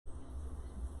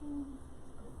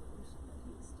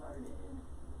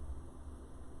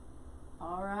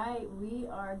right, we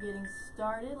are getting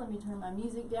started. Let me turn my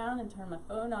music down and turn my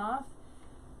phone off.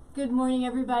 Good morning,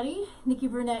 everybody. Nikki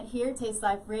Burnett here, Taste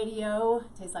Life Radio.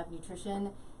 Taste Life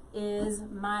Nutrition is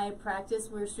my practice.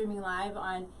 We're streaming live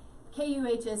on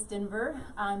KUHS Denver.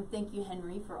 Thank you,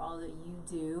 Henry, for all that you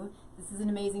do. This is an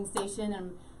amazing station.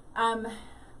 And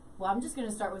well, I'm just going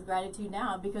to start with gratitude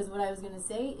now, because what I was going to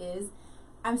say is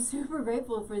I'm super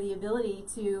grateful for the ability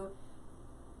to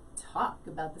talk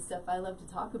about the stuff I love to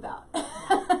talk about.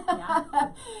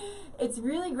 Yeah. It's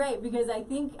really great because I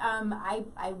think I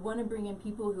want to bring in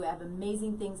people who have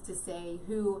amazing things to say,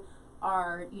 who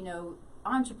are,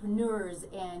 entrepreneurs,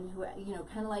 and who,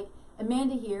 kind of like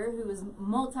Amanda here, who is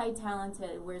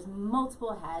multi-talented, wears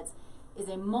multiple hats, is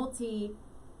a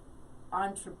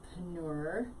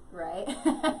multi-entrepreneur, right?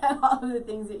 All of the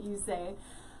things that you say.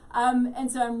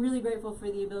 And so I'm really grateful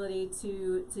for the ability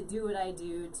to do what I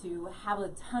do, to have a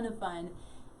ton of fun,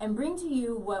 and bring to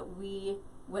you what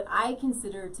I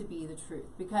consider to be the truth.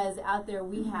 Because out there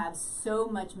we have so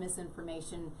much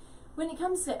misinformation when it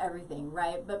comes to everything,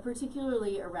 right? But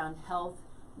particularly around health,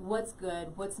 what's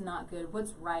good, what's not good,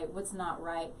 what's right, what's not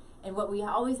right. And what we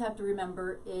always have to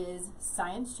remember is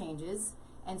science changes.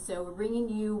 And so we're bringing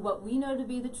you what we know to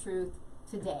be the truth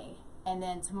today. And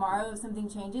then tomorrow, if something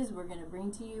changes, we're going to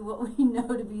bring to you what we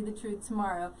know to be the truth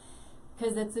tomorrow,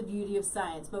 because that's the beauty of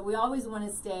science. But we always want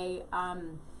to stay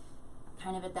kind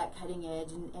of at that cutting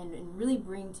edge and really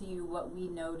bring to you what we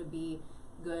know to be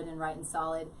good and right and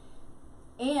solid.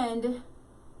 And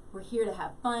we're here to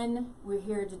have fun. We're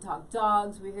here to talk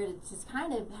dogs. We're here to just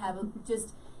kind of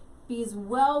just be as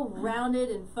well-rounded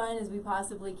and fun as we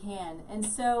possibly can. And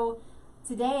so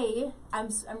today, I'm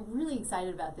really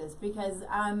excited about this because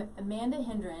Amanda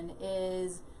Hendren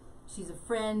she's a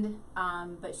friend,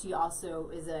 but she also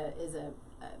is a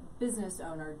business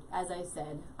owner, as I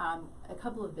said, a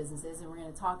couple of businesses, and we're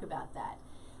going to talk about that.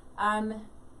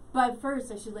 But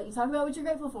first, I should let you talk about what you're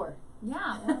grateful for.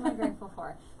 Yeah, what am I grateful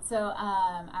for? So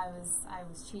I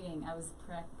was cheating. I was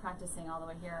practicing all the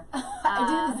way here.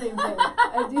 I do the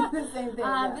same thing.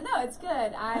 Yeah. But no, it's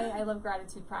good. I love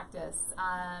gratitude practice.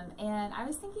 And I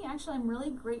was thinking, actually, I'm really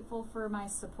grateful for my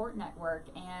support network.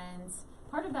 And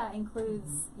part of that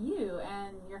includes you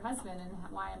and your husband and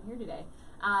why I'm here today.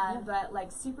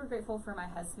 But super grateful for my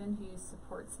husband, who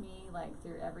supports me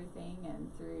through everything,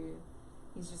 and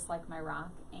he's just like my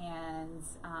rock, and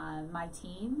my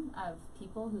team of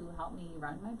people who help me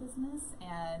run my business,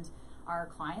 and our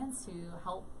clients who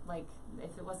help,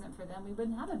 if it wasn't for them, we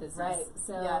wouldn't have a business. Right.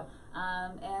 So, yeah.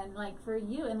 And for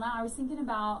you, and I was thinking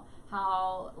about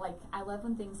how, I love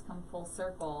when things come full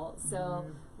circle. So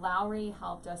Lowry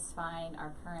helped us find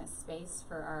our current space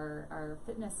for our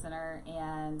fitness center,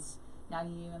 and now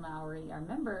you and Lowry are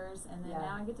members, and then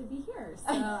now I get to be here.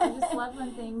 So I just love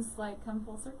when things come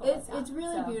full circle. It's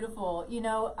really beautiful.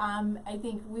 I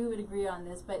think we would agree on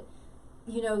this, but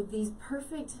these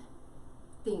perfect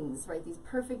things, right? These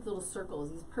perfect little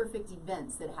circles, these perfect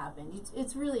events that happen.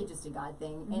 It's really just a God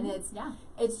thing, and it's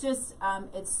just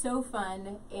it's so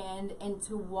fun, and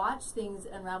to watch things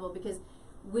unravel, because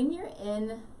when you're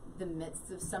in the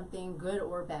midst of something good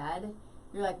or bad,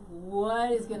 you're like, what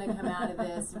is going to come out of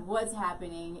this? What's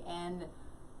happening? And,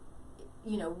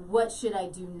 what should I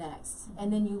do next?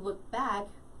 And then you look back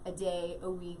a day, a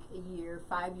week, a year,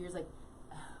 5 years, oh,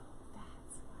 that's why.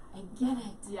 I get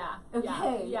it. Yeah.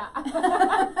 Okay. Yeah.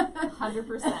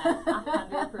 100%.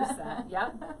 100%.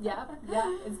 Yep.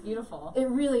 It's beautiful. It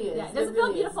really is. Yeah. It doesn't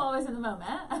feel beautiful always in the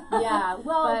moment. Yeah.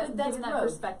 Well, but that's given growth. That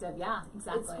perspective. Yeah.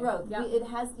 Exactly. It's growth. Yep. It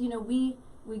has, we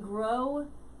grow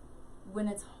when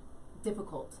it's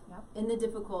difficult. Yep. In the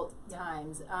difficult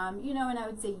times, and I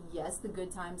would say yes, the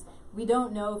good times, we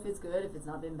don't know if it's good, if it's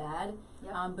not been bad.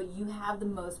 Yep. But you have the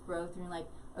most growth, and you're like,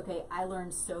 okay, I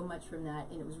learned so much from that,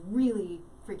 and it was really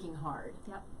freaking hard.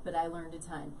 Yep. But I learned a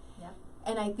ton. Yep.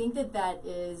 And I think that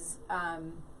is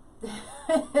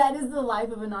that is the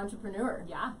life of an entrepreneur.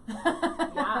 Yeah.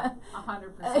 Yeah.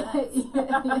 100%.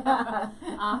 Yeah.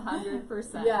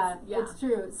 100%. Yeah, it's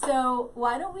true. So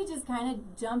why don't we just kind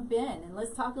of jump in and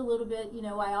let's talk a little bit.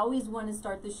 I always want to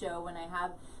start the show when I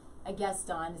have a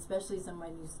guest on, especially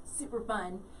someone who's super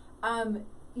fun.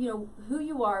 Who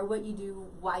you are, what you do,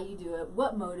 why you do it,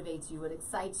 what motivates you, what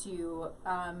excites you.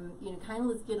 Kind of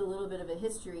let's get a little bit of a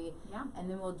history. Yeah. And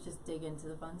then we'll just dig into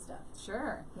the fun stuff.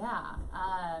 Sure. Yeah.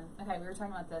 Okay, we were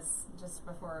talking about this just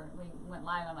before we went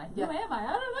live. I'm like, who am I?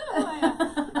 I don't know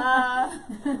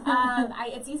who I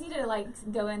am. It's easy to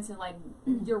go into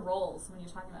your roles when you're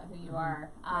talking about who you are.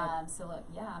 Right. So look,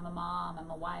 I'm a mom, I'm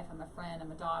a wife, I'm a friend,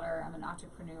 I'm a daughter, I'm an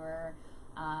entrepreneur.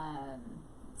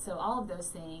 so all of those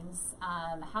things,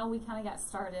 how we kind of got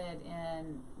started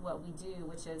in what we do,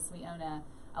 which is we own a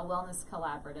wellness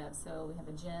collaborative. So we have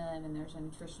a gym, and there's a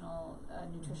nutritional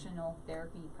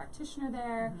therapy practitioner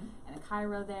there, and a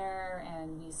chiro there,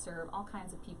 and we serve all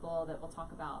kinds of people that we'll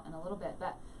talk about in a little bit.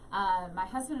 But my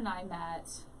husband and I met.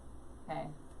 Okay,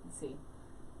 let's see.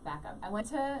 Back up. I went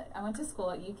to school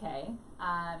at UK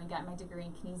and got my degree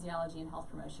in kinesiology and health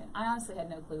promotion. I honestly had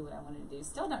no clue what I wanted to do.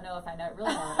 Still don't know if I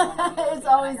really know what I want to do. It's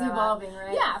always evolving,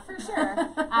 right? Yeah, for sure.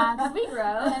 Because we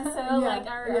grow, and so like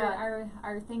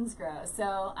our things grow.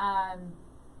 So I'm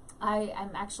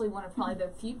actually one of probably the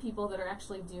few people that are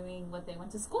actually doing what they went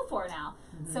to school for now.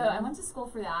 So I went to school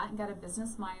for that and got a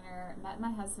business minor. Met my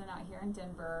husband out here in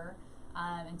Denver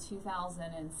in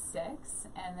 2006,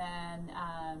 and then.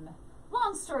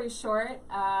 Long story short,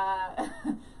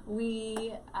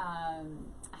 we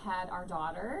had our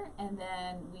daughter, and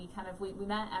then we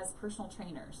met as personal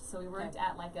trainers. So we worked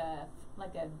at like a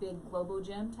big global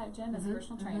gym type gym as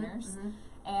personal trainers,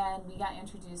 and we got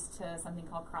introduced to something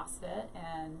called CrossFit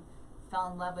and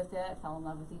fell in love with it, fell in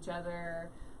love with each other.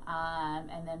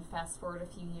 And then fast forward a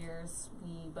few years,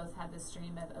 we both had this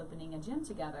dream of opening a gym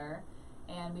together.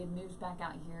 And we had moved back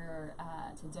out here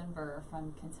to Denver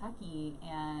from Kentucky,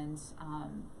 and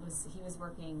he was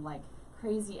working like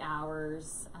crazy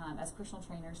hours as personal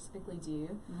trainers typically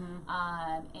do,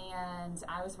 and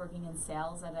I was working in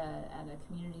sales at a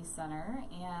community center.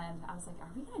 And I was like,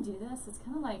 "Are we gonna do this?" It's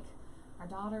kind of like our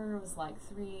daughter was like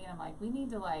 3, and I'm like, "We need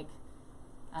to like."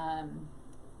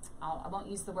 I won't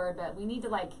use the word, but we need to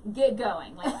like get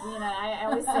going. Like, you know, I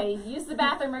always say, use the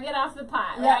bathroom or get off the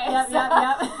pot, right? Yep.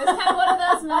 It's kind of one of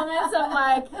those moments of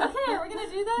like, okay, are we going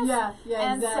to do this? Yeah,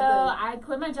 and exactly. so I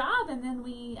quit my job, and then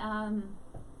we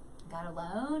got a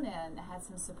loan and had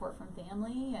some support from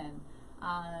family, and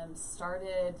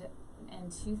started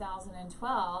in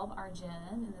 2012 our gym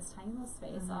in this tiny little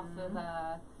space off of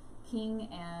King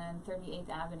and 38th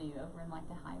Avenue over in like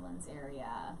the Highlands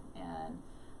area. And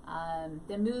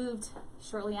then moved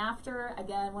shortly after.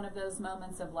 Again, one of those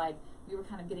moments of like we were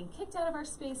kind of getting kicked out of our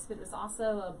space, but it was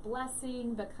also a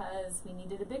blessing because we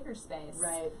needed a bigger space.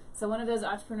 Right. So one of those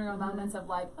entrepreneurial moments of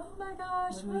like, oh my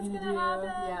gosh, what's going to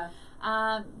happen? Yeah.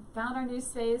 Found our new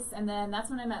space, and then that's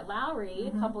when I met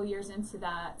Lowry a couple years into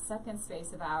that second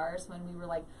space of ours when we were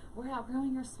like, we're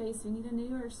outgrowing our space, we need a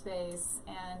newer space.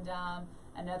 And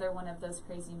another one of those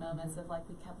crazy moments of like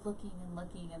we kept looking,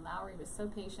 and Lowry was so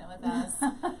patient with us.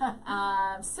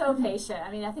 So patient. I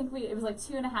mean, I think it was like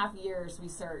 2.5 years we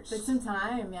searched. Took some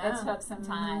time, yeah. It took some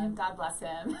time. God bless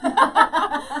him.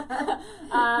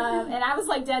 And I was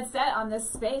like dead set on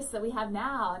this space that we have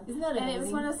now. Isn't that amazing? And it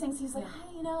was one of those things, he's like,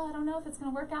 hey, you know, I don't know if it's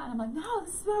going to work out. And I'm like, no,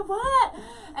 this is what I want.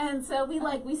 And so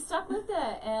we stuck with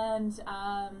it, and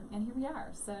here we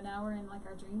are. So now we're in like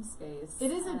our dream space.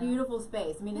 It is a beautiful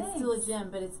space. I mean, it's still a gym,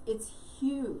 but it's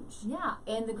huge. Yeah.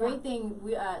 And the great thing,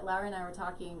 Laura and I were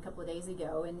talking a couple of days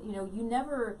ago, and you know, you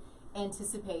never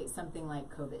anticipate something like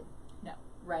COVID. No.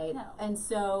 Right? No. And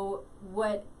so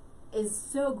what is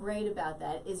so great about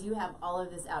that is you have all of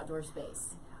this outdoor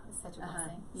space. It's such a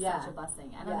blessing. Yeah. Such a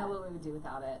blessing. I don't know what we would do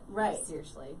without it. Right. Like,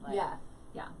 seriously. Like, yeah.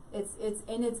 Yeah.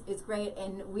 It's great,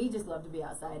 and we just love to be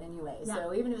outside anyway. Yeah.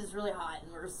 So even if it's really hot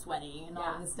and we're sweaty and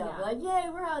all this stuff, yeah. we're like, yay,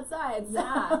 we're outside. So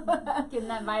Yeah. Getting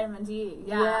that vitamin D.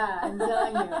 Yeah. Yeah,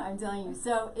 I'm telling you.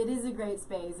 So it is a great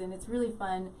space, and it's really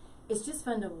fun. It's just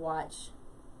fun to watch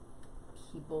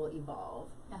people evolve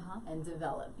and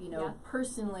develop, you know,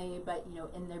 personally, but, you know,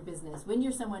 in their business. When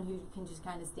you're someone who can just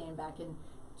kind of stand back and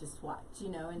just watch, you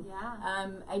know, and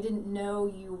I didn't know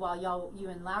you while you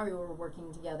and Lowry were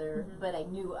working together, but I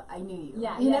knew you.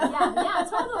 Yeah, you know? yeah,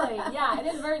 totally. Yeah,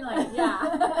 inadvertently.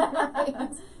 Yeah. Right.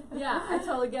 Yeah, I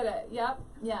totally get it. Yep.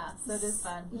 Yeah. So it is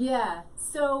fun. Yeah.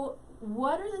 So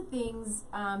what are the things,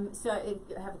 so I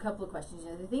have a couple of questions,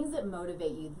 you know, the things that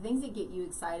motivate you, the things that get you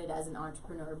excited as an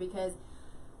entrepreneur, because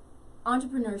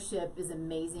entrepreneurship is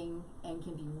amazing and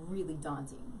can be really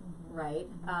daunting, right?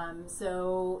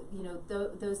 So, you know,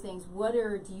 those things,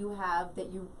 do you have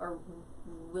that you are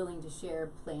willing to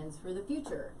share plans for the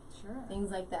future? Sure.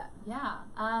 Things like that. Yeah.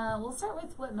 We'll start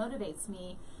with what motivates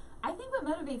me. I think what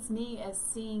motivates me is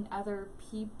seeing other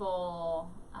people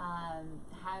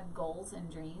have goals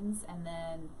and dreams and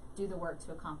then do the work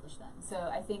to accomplish them. So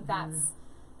I think that's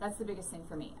the biggest thing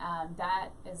for me. That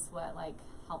is what like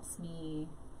helps me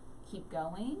keep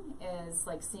going, is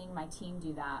like seeing my team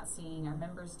do that, seeing our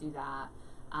members do that.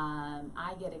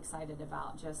 I get excited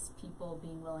about just people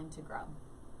being willing to grow.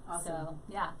 Awesome. So,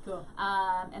 yeah. Cool.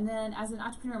 And then as an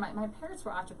entrepreneur, my parents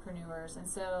were entrepreneurs, and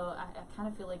so I kind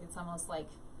of feel like it's almost like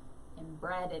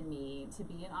inbred in me to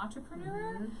be an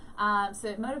entrepreneur. Mm-hmm. So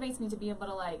it motivates me to be able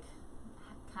to like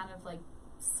kind of like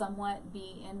somewhat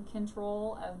be in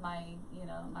control of my, you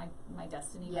know, my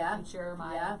destiny, my future,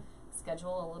 my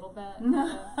schedule a little bit.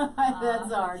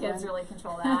 That's hard. Kids really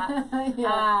control that.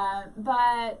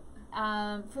 But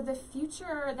for the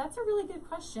future, that's a really good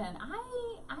question.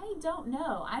 I don't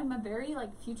know. I'm a very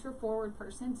like future forward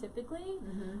person typically.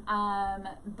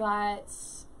 But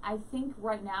I think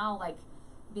right now, like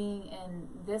being in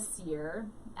this year,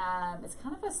 it's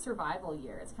kind of a survival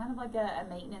year. It's kind of like a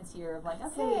maintenance year of like,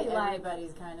 okay, like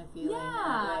everybody's kind of feeling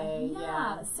that way.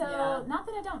 So not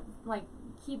that I don't like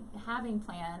keep having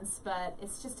plans, but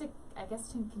it's just to, I guess,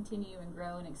 to continue and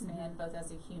grow and expand both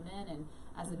as a human and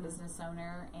as a business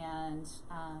owner, and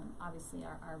obviously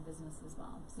our business as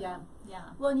well. So,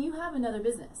 yeah. Well, and you have another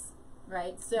business,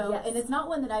 right? So, and it's not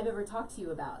one that I've ever talked to you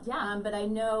about. But I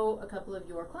know a couple of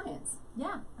your clients.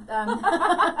 That's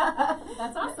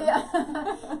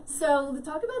awesome. So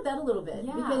talk about that a little bit,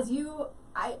 because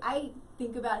I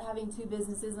think about having two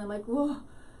businesses, and I'm like, whoa,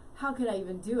 how could I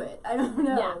even do it? I don't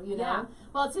know, you know?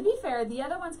 Well, to be fair, the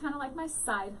other one's kind of like my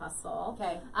side hustle.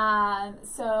 Okay.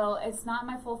 So it's not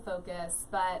my full focus,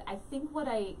 but I think what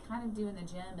I kind of do in the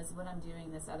gym is what I'm doing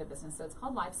in this other business. So it's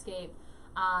called Lifescape.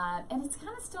 And it's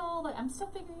kind of still, like, I'm still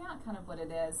figuring out kind of what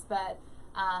it is, but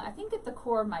I think at the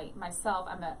core, myself,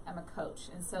 I'm a coach.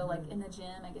 And so like in the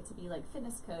gym, I get to be like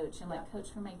fitness coach and like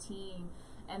coach for my team.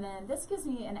 And then this gives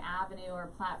me an avenue or a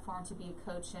platform to be a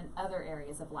coach in other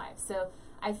areas of life. So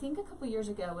I think a couple years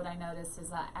ago, what I noticed is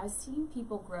that I was seeing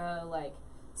people grow like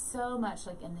so much,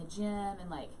 like in the gym, and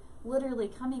like literally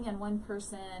coming in one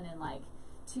person, and like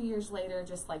 2 years later,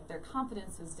 just like their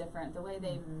confidence was different. The way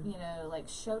they, you know, like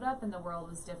showed up in the world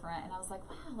was different. And I was like,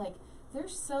 wow, like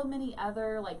there's so many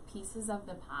other like pieces of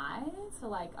the pie to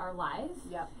like our life.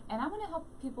 And I want to help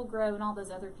people grow in all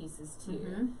those other pieces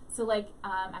too. So like,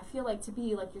 I feel like to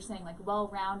be, like you're saying, like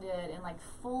well-rounded and like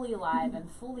fully alive and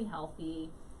fully healthy,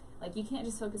 like you can't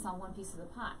just focus on one piece of the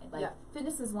pie. Like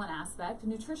fitness is one aspect,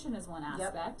 nutrition is one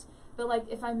aspect, but like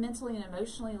if I'm mentally and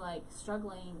emotionally like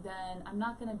struggling, then I'm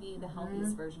not going to be the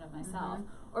healthiest version of myself.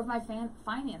 Or if my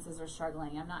finances are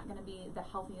struggling, I'm not going to be the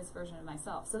healthiest version of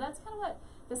myself. So that's kind of what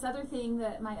this other thing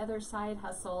that my other side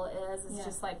hustle is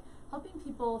just like helping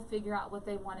people figure out what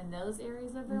they want in those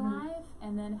areas of their life,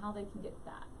 and then how they can get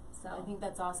that. So I think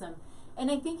that's awesome.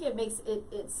 And I think it makes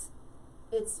it's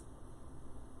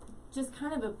just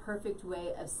kind of a perfect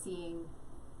way of seeing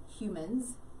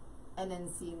humans and then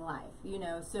seeing life, you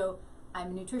know. So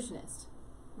I'm a nutritionist,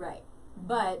 right?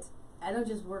 But I don't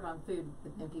just work on food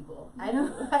within people. I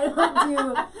don't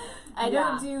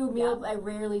do meal. I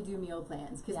rarely do meal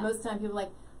plans, because most of the time people are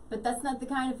like, but that's not the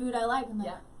kind of food I like. I'm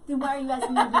like, then why are you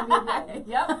asking me to do meal plans?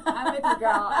 I'm with you,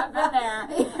 girl. I've been there.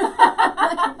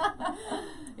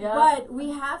 But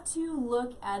we have to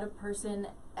look at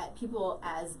at people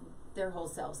as their whole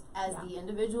selves, as the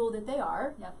individual that they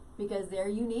are, because they're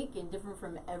unique and different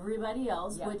from everybody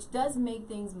else, which does make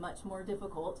things much more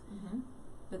difficult.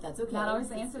 But that's okay. Not always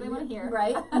the answer they want to hear.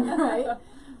 Right, right.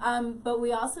 But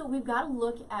we've got to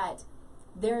look at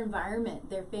their environment,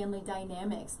 their family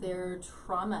dynamics, their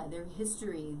trauma, their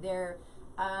history, their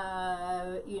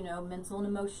mental and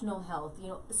emotional health. You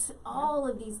know, all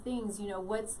of these things. You know,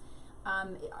 what's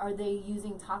are they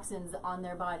using toxins on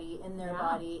their body, in their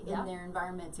body, in their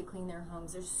environment to clean their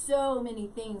homes? There's so many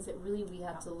things that really we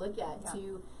have to look at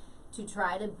to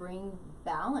try to bring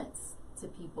balance to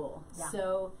people.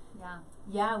 So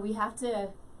we have to,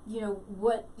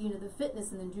 the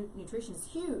fitness and the nutrition is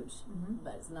huge,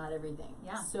 but it's not everything.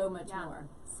 So much more.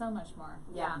 So much more.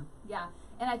 Yeah.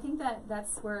 And I think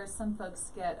that's where some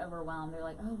folks get overwhelmed. They're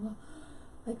like, oh, well,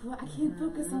 I can't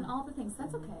focus on all the things.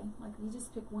 That's okay. Like, you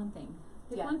just pick one thing.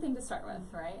 Pick one thing to start with,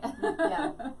 right?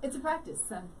 It's a practice.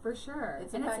 For sure.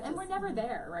 It's a practice. And we're never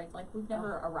there, right? Like, we've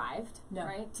never arrived,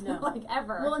 right? No. Like,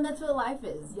 ever. Well, and that's what life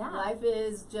is. Life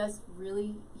is just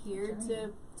really here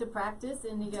to practice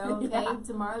and to go, okay,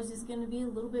 tomorrow's just going to be a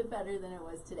little bit better than it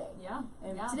was today.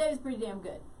 And today was pretty damn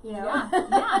good, you know?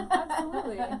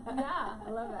 Absolutely. I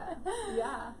love it.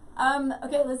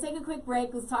 Okay, let's take a quick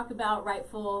break. Let's talk about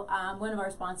Rightful, one of our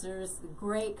sponsors,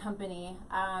 great company.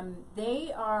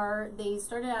 They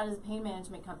started out as a pain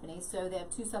management company, so they have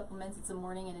two supplements. It's a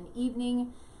morning and an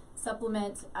evening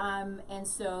supplement, and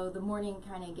so the morning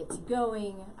kind of gets you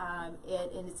going,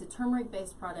 and it's a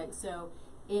turmeric-based product, so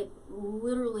it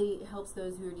literally helps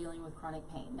those who are dealing with chronic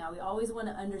pain. Now, we always want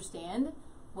to understand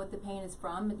what the pain is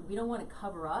from. We don't want to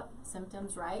cover up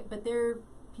symptoms, right? But there are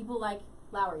people like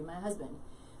Lowry, my husband.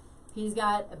 He's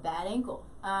got a bad ankle,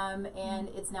 and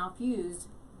it's now fused.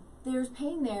 There's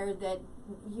pain there that,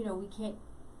 we can't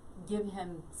give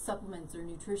him supplements or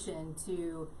nutrition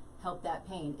to help that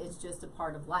pain. It's just a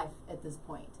part of life at this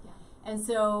point. Yeah. And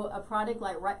so a product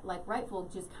like Rightful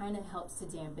just kind of helps to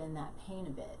dampen that pain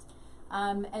a bit.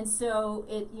 And so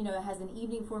it has an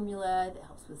evening formula that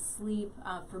helps with sleep.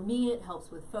 For me, it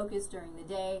helps with focus during the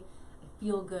day. I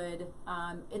feel good.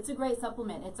 It's a great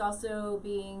supplement. It's also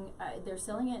being, they're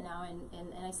selling it now,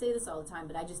 and I say this all the time,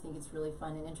 but I just think it's really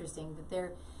fun and interesting that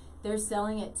they're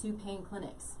selling it to pain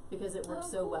clinics because it works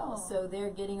so well. So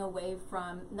they're getting away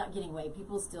from, not getting away,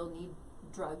 people still need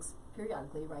drugs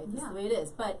periodically, right? That's the way it is.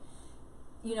 But,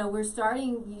 we're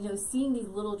starting, seeing these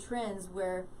little trends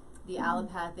where the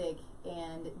allopathic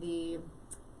and the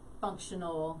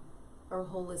functional or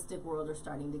holistic world are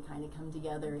starting to kind of come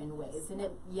together in ways, and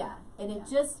it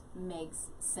just makes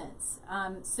sense.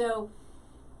 So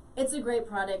it's a great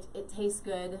product. It tastes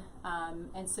good,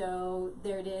 and so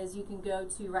there it is. You can go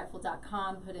to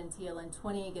Rightful.com, put in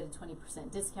TLN20, get a 20%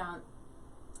 discount.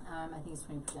 I think it's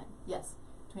 20%. Yes,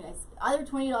 either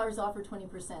 $20 off or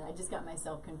 20%. I just got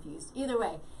myself confused. Either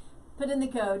way, put in the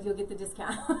code, you'll get the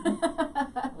discount.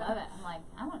 Love it. I'm like,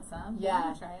 I want some. Yeah,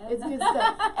 I'm try it. It's good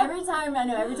stuff. Every time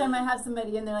I have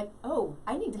somebody and they're like, "Oh,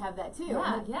 I need to have that too." Yeah,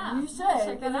 I'm like, you should.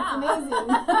 Check that out. It's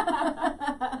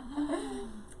amazing.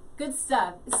 Good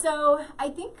stuff. So I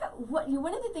think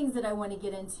one of the things that I want to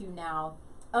get into now.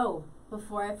 Oh,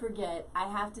 before I forget, I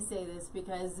have to say this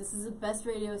because this is the best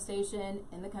radio station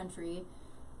in the country.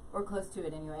 Or close to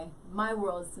it anyway. My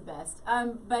world is the best.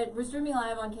 But we're streaming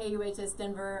live on KUHS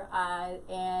Denver,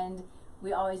 and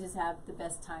we always just have the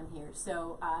best time here.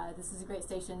 So this is a great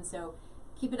station, so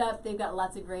keep it up. They've got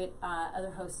lots of great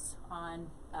other hosts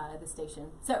on the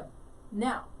station. So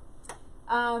now,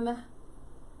 as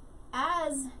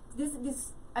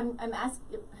I'm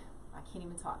asking, I can't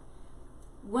even talk.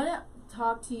 Want to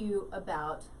talk to you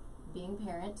about being a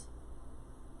parent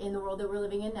in the world that we're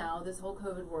living in now, this whole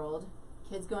COVID world.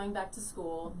 Kids going back to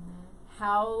school,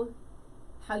 how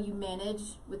you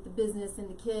manage with the business and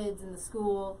the kids and the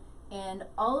school and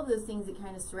all of those things that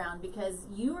kind of surround, because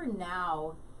you are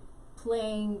now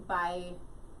playing by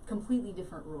completely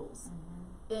different rules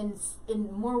in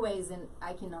more ways than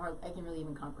I can really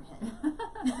even comprehend.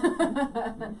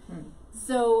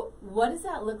 So what does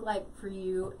that look like for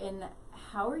you, and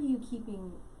how are you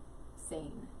keeping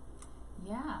sane?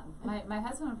 Yeah, my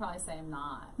husband would probably say I'm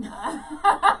not.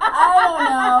 I don't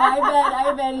know.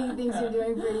 I bet he thinks you're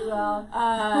doing pretty well.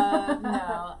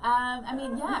 No. I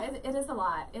mean, yeah, it is a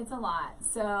lot. It's a lot.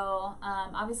 So,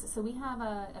 obviously, so we have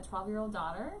a 12-year-old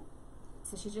daughter.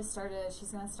 So she's going to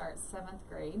start 7th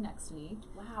grade next week.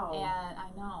 Wow. And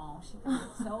I know, she goes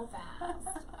so fast.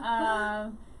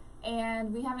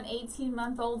 And we have an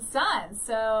 18-month-old son.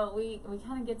 So we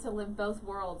kind of get to live both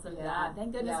worlds of that.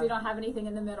 Thank goodness we don't have anything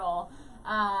in the middle.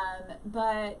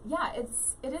 But yeah, it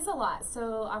is a lot.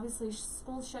 So obviously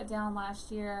school shut down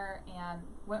last year and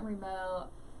went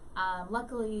remote.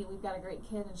 Luckily we've got a great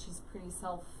kid and she's pretty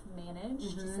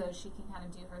self-managed, so she can kind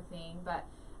of do her thing. But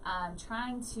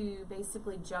trying to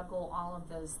basically juggle all of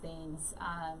those things.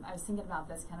 I was thinking about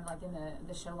this kind of like in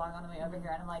the show log on the way over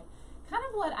here, and I'm like, kind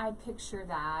of what I picture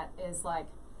that is like,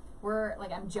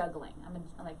 I'm juggling. I'm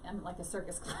like a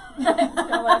circus clown. That's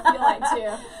kind of what I feel like too.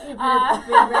 You put a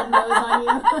big red nose on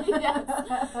you.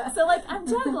 Yes. So like I'm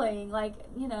juggling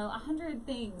 100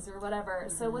 things or whatever.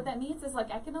 So what that means is like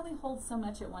I can only hold so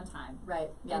much at one time. Right.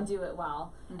 And do it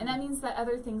well. And that means that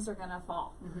other things are gonna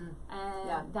fall.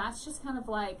 And that's just kind of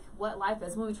like what life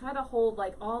is. When we try to hold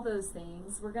like all those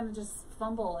things, we're gonna just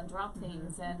fumble and drop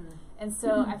things, and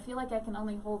so I feel like I can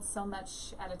only hold so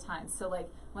much at a time. So like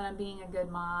when I'm being a good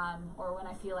mom, or when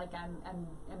I feel like I'm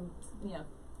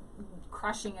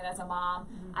crushing it as a mom,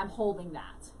 I'm holding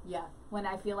that. Yeah. When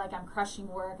I feel like I'm crushing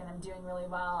work and I'm doing really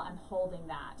well, I'm holding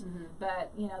that.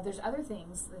 But there's other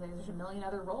things. There's a million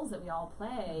other roles that we all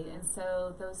play, and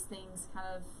so those things kind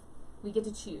of we get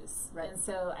to choose. Right. And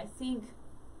so I think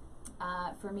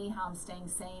for me, how I'm staying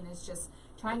sane is just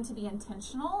trying to be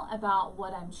intentional about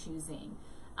what I'm choosing.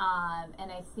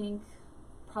 And I think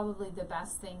probably the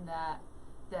best thing that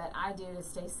I do to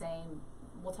stay sane,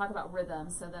 we'll talk about rhythm,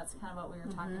 so that's kind of what we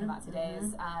were talking about today,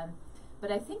 is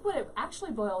but I think what it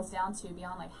actually boils down to,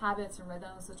 beyond like habits and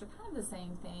rhythms, which are kind of the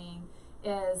same thing,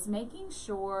 is making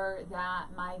sure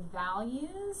that my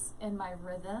values and my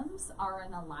rhythms are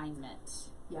in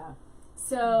alignment. Yeah.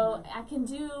 So I can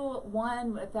do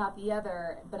one without the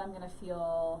other, but I'm going to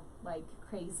feel like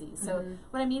crazy. So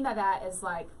what I mean by that is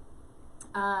like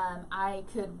I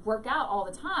could work out all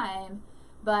the time,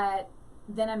 but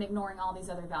then I'm ignoring all these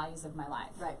other values of my life.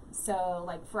 Right. So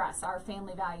like for us, our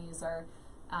family values are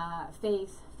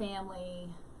faith, family,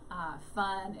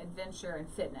 fun, adventure, and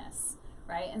fitness.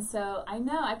 right? And so I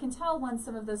know, I can tell when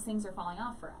some of those things are falling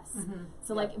off for us.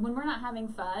 So like when we're not having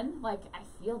fun, like I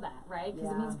feel that, right?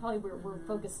 Because it means probably we're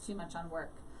focused too much on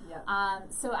work.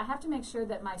 So I have to make sure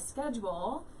that my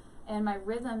schedule and my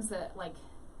rhythms that like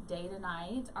day to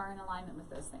night are in alignment with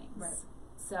those things. Right.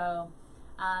 So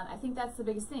I think that's the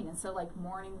biggest thing. And so like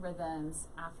morning rhythms,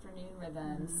 afternoon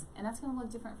rhythms, and that's going to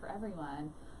look different for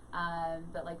everyone.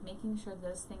 But like making sure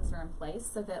those things are in place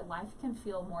so that life can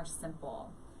feel more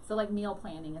simple. So like meal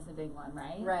planning is a big one,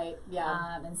 right? Right,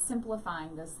 yeah. And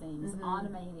simplifying those things,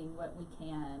 automating what we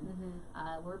can.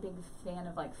 We're a big fan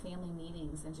of like family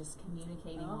meetings and just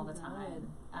communicating all the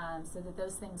time. So that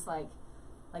those things like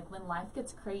when life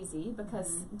gets crazy,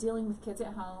 because dealing with kids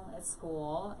at home, at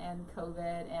school, and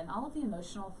COVID, and all of the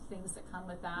emotional things that come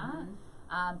with that,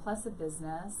 plus a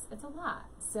business, it's a lot.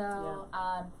 So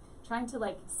trying to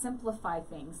like simplify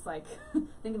things, like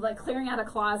think of like clearing out a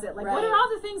closet, like what are all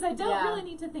the things I don't really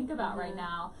need to think about right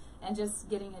now, and just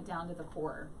getting it down to the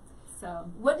core.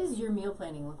 So what does your meal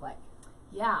planning look like?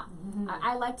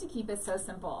 I like to keep it so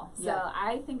simple. So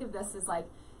I think of this as like,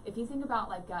 if you think about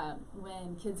like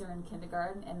when kids are in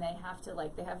kindergarten and they have to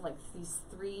like, they have like these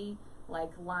 3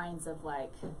 like lines of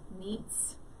like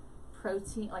meats,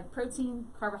 protein,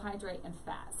 carbohydrate, and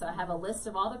fat. So I have a list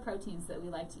of all the proteins that we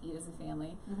like to eat as a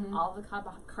family, all the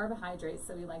carbohydrates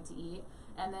that we like to eat,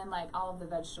 and then like all of the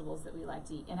vegetables that we like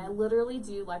to eat. And I literally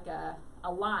do like a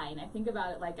line. I think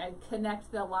about it like I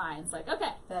connect the lines, like,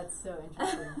 okay. That's so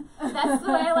interesting. That's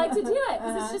the way I like to do it,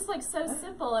 because it's just like so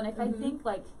simple. And if I think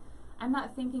like, I'm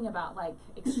not thinking about like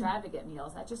extravagant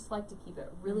meals. I just like to keep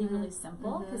it really, really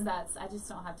simple, because I just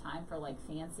don't have time for like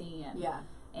fancy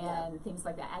and things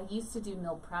like that. I used to do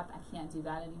meal prep. I can't do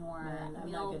that anymore.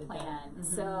 Meal plan.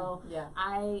 So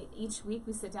each week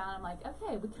we sit down and I'm like,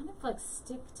 okay, we kind of like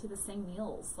stick to the same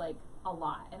meals like a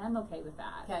lot, and I'm okay with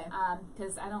that. Okay.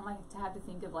 Because I don't like to have to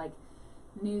think of like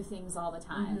new things all the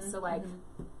time. So like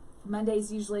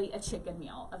Monday's usually a chicken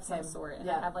meal of some sort, and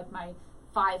I have like my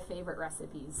 5 favorite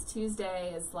recipes.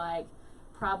 Tuesday is like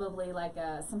probably like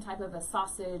some type of a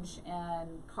sausage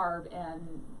and carb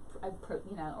and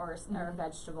or a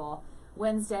vegetable.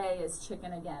 Wednesday is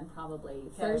chicken again, probably.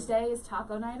 Thursday is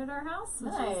taco night at our house,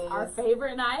 which is our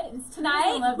favorite night. It's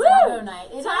tonight. I love taco night.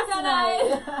 Taco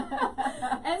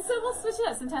night. And so we'll switch it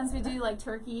up. Sometimes we do like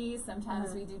turkey.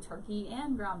 Sometimes we do turkey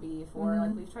and ground beef, or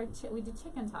like we do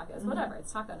chicken tacos. Whatever.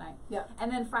 It's taco night. Yeah.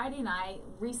 And then Friday night,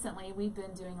 recently we've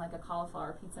been doing like a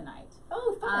cauliflower pizza night.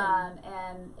 Oh, fun.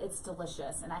 And it's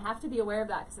delicious. And I have to be aware of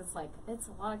that, because it's like it's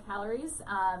a lot of calories.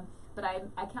 But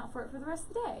I count for it for the rest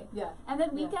of the day. Yeah. And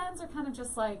then weekends are kind of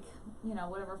just like,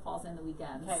 whatever falls in the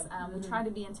weekends. Okay. We try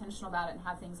to be intentional about it and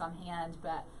have things on hand,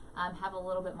 but have a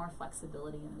little bit more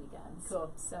flexibility in the weekends.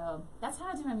 Cool. So that's how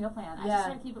I do my meal plan. I just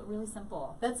try to keep it really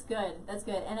simple. That's good. That's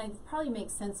good. And it probably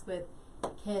makes sense with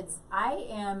kids. I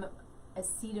am a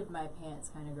seat of my pants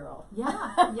kind of girl.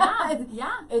 Yeah.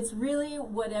 It's really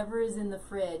whatever is in the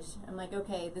fridge. I'm like,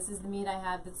 okay, this is the meat I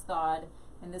have that's thawed,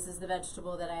 and this is the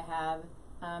vegetable that I have.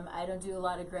 I don't do a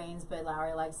lot of grains, but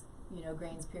Lowry likes,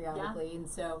 grains periodically, and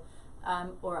so,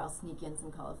 or I'll sneak in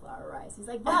some cauliflower rice. He's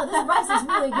like, wow, this rice is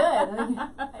really good.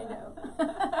 I know.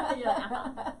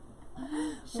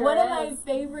 One of my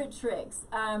favorite tricks,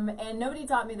 and nobody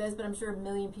taught me this, but I'm sure a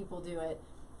million people do it,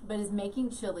 but is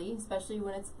making chili, especially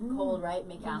when it's cold, right?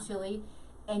 Making chili,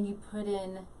 and you put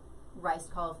in riced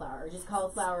cauliflower, or just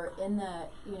cauliflower in the,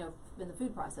 in the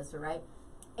food processor, right?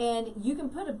 And you can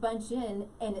put a bunch in,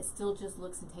 and it still just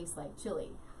looks and tastes like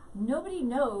chili. Nobody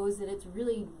knows that it's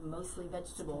really mostly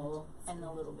vegetable and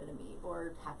a little bit of meat,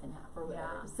 or half and half, or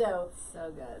whatever. So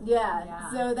good. Yeah.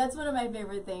 So that's one of my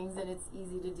favorite things, and it's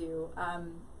easy to do.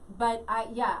 But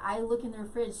I look in the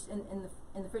fridge, in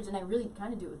the fridge, and I really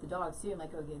kind of do it with the dogs too. I'm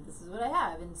like, okay, this is what I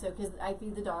have, and so because I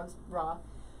feed the dogs raw.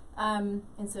 And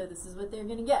so this is what they're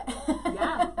gonna get.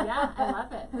 I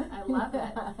love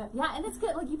it. Yeah, and it's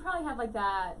good. Like, you probably have like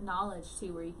that knowledge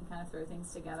too, where you can kind of throw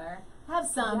things together. Have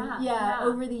some,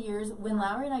 over the years. When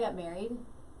Lowry and I got married,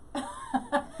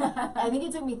 I think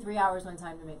it took me 3 hours one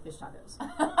time to make fish tacos.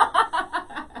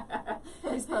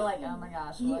 He's probably like, oh my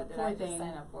gosh, what did I just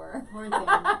sign up for? Poor thing.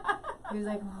 He was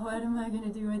like, what am I going to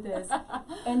do with this?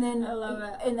 And then I love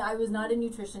it. And I was not a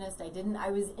nutritionist.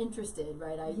 I was interested,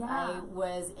 right? I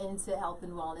was into health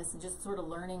and wellness and just sort of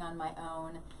learning on my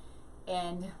own.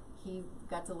 And he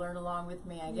got to learn along with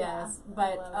me, I guess.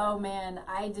 But, oh man,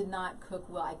 I did not cook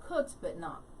well. I cooked, but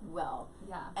not well.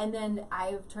 Yeah. And then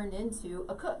I've turned into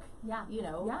a cook. Yeah.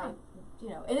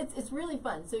 And it's really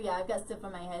fun. So yeah, I've got stuff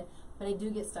on my head, but I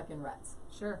do get stuck in ruts.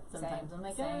 Sure. Sometimes I'm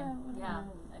like,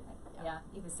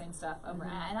 eat the same stuff over,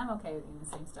 Mm-hmm. and I'm okay with eating the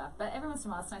same stuff. But every once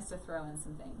in a while, it's nice to throw in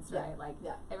some things, right? Like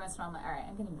every once in a while, I'm like, all right,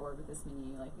 I'm getting bored with this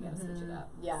menu. Like, we gotta switch it up.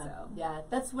 Yeah, So. yeah.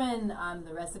 That's when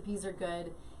the recipes are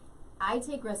good. I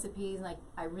take recipes like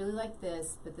I really like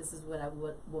this, but this is what I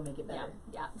will make it better.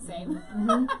 Yeah, same.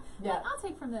 Mm-hmm. Yeah, I'll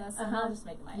take from this and I'll just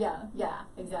make it my own. Yeah,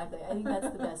 exactly. I think that's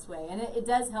the best way, and it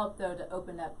does help though to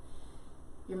open up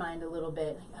your mind a little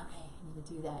bit. Like, okay, I need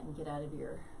to do that and get out of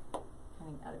your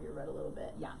rut a little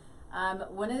bit. Yeah.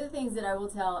 One of the things that I will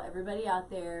tell everybody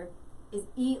out there is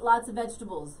eat lots of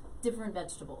vegetables, different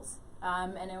vegetables.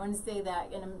 And I want to say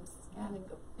that, and I'm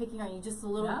picking on you just a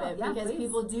little bit because please.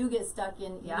 People do get stuck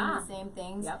in eating the same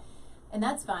things. Yep. And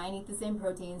that's fine, eat the same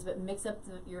proteins, but mix up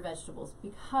your vegetables,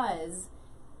 because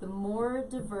the more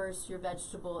diverse your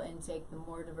vegetable intake, the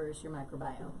more diverse your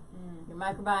microbiome. Your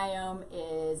microbiome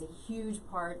is a huge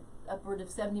part, upward of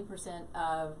 70%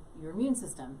 of your immune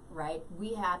system, right?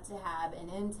 We have to have an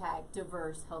intact,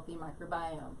 diverse, healthy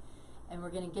microbiome. And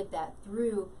we're going to get that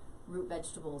through root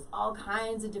vegetables, all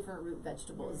kinds of different root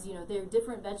vegetables. You know, there are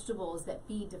different vegetables that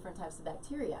feed different types of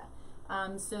bacteria.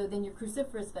 So then your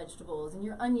cruciferous vegetables and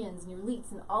your onions and your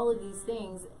leeks and all of these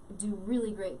things do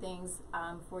really great things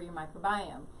for your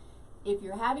microbiome. If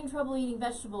you're having trouble eating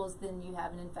vegetables, then you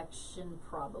have an infection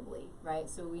probably, right?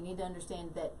 So we need to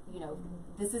understand that, you know,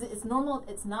 it's normal.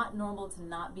 It's not normal to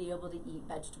not be able to eat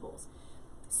vegetables.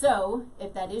 So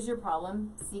if that is your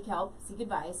problem, seek help, seek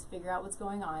advice, figure out what's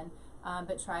going on,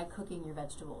 but try cooking your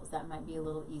vegetables. That might be a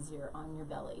little easier on your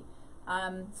belly.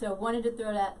 So wanted to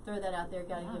throw that out there.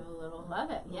 Got to give a little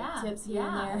tips here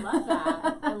and there. I love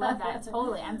that. I love that.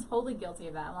 Totally. I'm totally guilty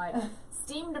of that. I'm like,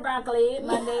 steamed broccoli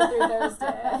Monday through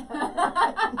Thursday.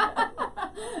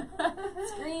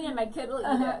 It's green and my kid will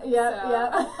eat it.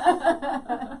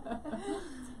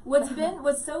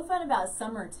 What's so fun about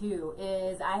summer too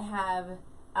is I have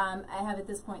at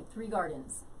this point 3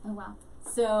 gardens. Oh wow.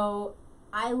 So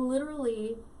I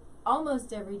literally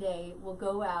almost every day will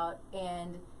go out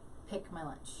and pick my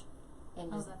lunch.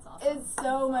 And that's awesome. It's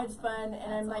so much fun.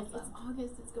 And I'm like, awesome. it's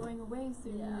August, it's going away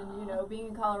soon. Yeah. And you know, being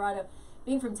in Colorado,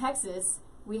 being from Texas,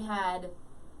 we had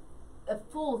a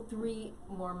full 3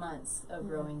 more months of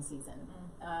growing season.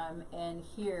 And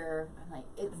here, I'm like,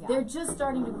 they're just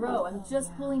starting to grow. I'm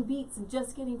just pulling beets and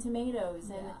just getting tomatoes.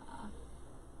 And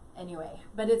anyway,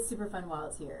 but it's super fun while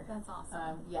it's here. That's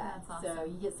awesome. That's awesome. So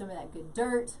you get some of that good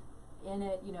dirt in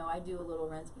it. You know, I do a little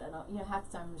rinse, but I don't, you know, half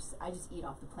the time I just eat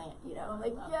off the plant, you know. I'm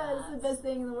like, it's the best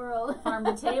thing in the world. Farm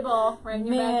to table, right in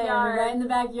your backyard. Right in the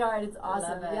backyard. It's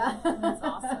awesome. Yeah. That's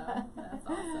awesome. That's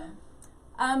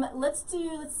awesome. Let's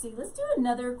do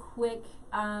another quick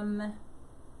ad.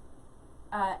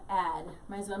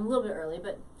 Might as well. I'm a little bit early,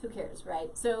 but who cares,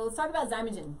 right? So let's talk about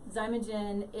Zymogen.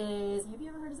 Zymogen is. Have you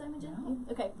ever heard of Zymogen? No.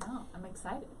 Okay. No, I'm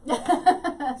excited.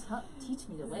 Teach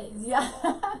me the ways. Yeah.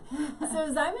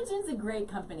 So Zymogen's a great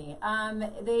company.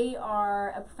 They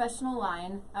are a professional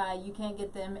line. You can't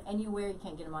get them anywhere. You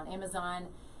can't get them on Amazon.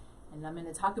 And I'm going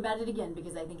to talk about it again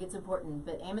because I think it's important.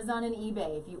 But Amazon and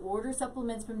eBay, if you order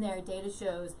supplements from there, data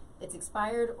shows it's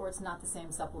expired or it's not the same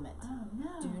supplement. Oh,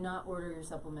 no. Do not order your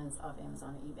supplements off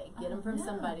Amazon or eBay. Get them from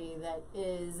somebody that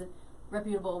is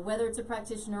reputable, whether it's a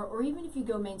practitioner or even if you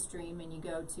go mainstream and you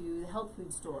go to the health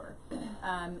food store,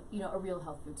 you know, a real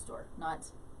health food store,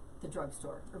 not the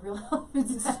drugstore, a real health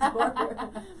food store.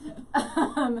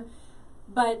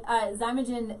 But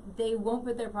Zymogen, they won't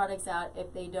put their products out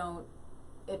if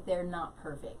they're not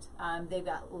perfect. They've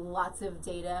got lots of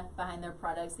data behind their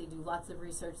products. They do lots of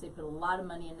research. They put a lot of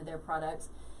money into their products.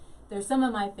 They're some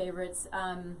of my favorites,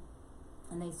 and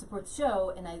they support the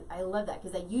show, and I love that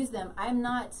because I use them. I'm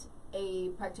not a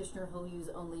practitioner who'll use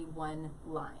only one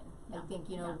line. I think,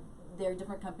 you know, there are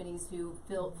different companies who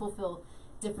fulfill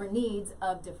different needs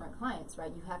of different clients,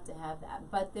 right? You have to have that.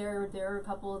 But there are a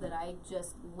couple that I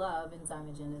just love, and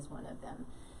Zymogen is one of them.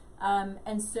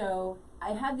 And so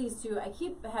I have these 2. I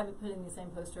keep having putting the same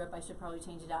poster up. I should probably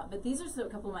change it out. But these are a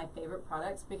couple of my favorite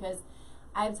products because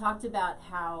I've talked about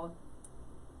how,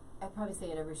 I probably say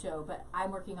it every show, but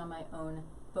I'm working on my own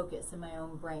focus and my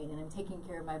own brain, and I'm taking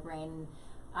care of my brain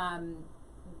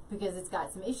because it's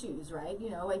got some issues, right? You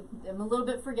know, I'm a little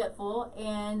bit forgetful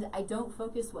and I don't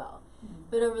focus well.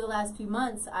 But over the last few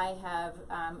months,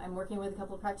 I'm working with a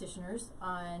couple of practitioners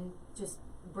on just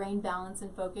brain balance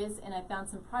and focus, and I found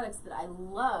some products that I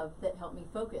love that help me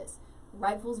focus.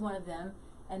 Rightful's one of them,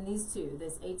 and these 2,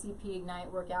 this ATP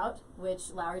Ignite workout,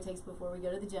 which Lowry takes before we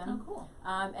go to the gym. Oh, cool.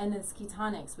 And this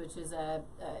Ketonics, which is a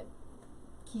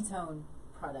ketone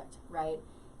product, right?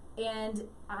 And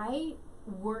I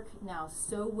work now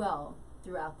so well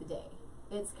throughout the day.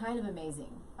 it's kind of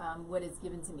amazing what it's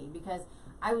given to me, because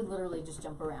I would literally just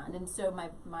jump around. And so my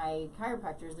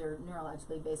chiropractors, they're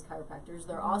neurologically based chiropractors.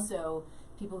 They're also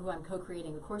people who I'm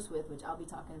co-creating a course with, which I'll be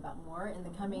talking about more in the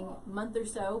coming month or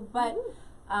so. But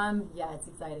yeah, it's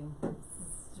exciting.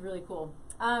 It's really cool.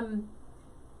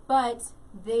 But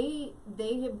they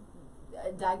have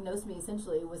diagnosed me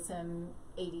essentially with some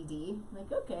ADD. I'm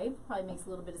like, okay, probably makes a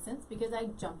little bit of sense because I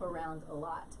jump around a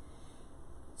lot.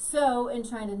 So in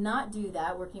trying to not do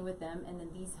that, working with them, and then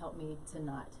these help me to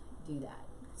not do that.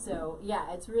 So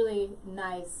yeah, it's really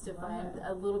nice to find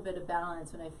a little bit of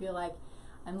balance when I feel like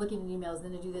I'm looking at emails,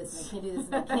 then I do this, and I can't do this,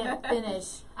 and I can't finish.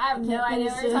 I have no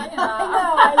idea what you're talking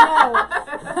about. I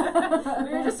know.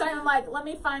 We were just talking like, let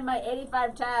me find my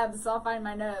 85 tabs, so I'll find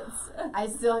my notes. I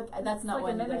still, that's not like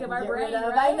one a mimic that of I our can brain, get rid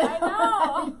of. right? I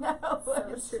know. I know.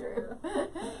 So It's true.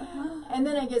 And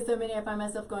then I get so many, I find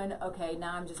myself going, okay,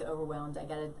 now I'm just overwhelmed. I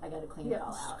gotta clean it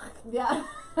all out. Yeah.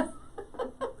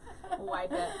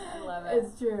 Wipe it. I love it.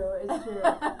 It's true. It's true.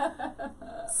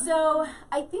 So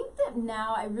I think that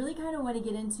now I really kind of want to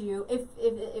get into,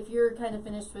 if you're kind of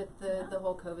finished with the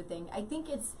whole COVID thing, I think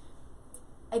it's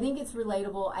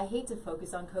relatable. I hate to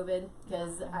focus on COVID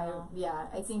because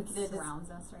I think that it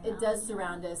surrounds us right it now. does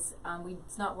surround us.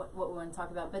 It's not what we want to talk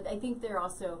about, but I think there are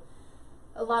also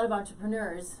a lot of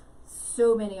entrepreneurs,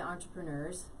 so many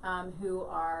entrepreneurs who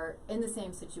are in the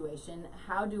same situation.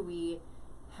 How do we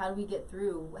get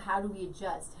through? How do we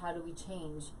adjust? How do we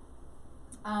change?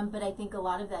 But I think a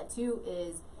lot of that too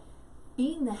is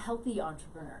being the healthy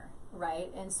entrepreneur,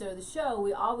 right? And so the show,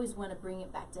 we always want to bring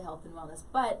it back to health and wellness.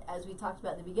 But as we talked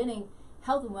about in the beginning,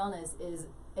 health and wellness is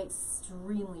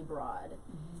extremely broad.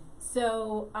 Mm-hmm.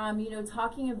 So,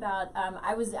 talking about,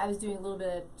 I was doing a little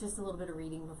bit of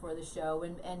reading before the show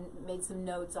and made some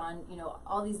notes on,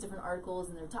 all these different articles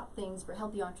and their top things for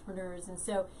healthy entrepreneurs. And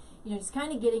so, just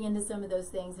kind of getting into some of those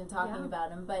things and talking about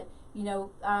them. But,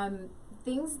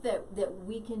 things that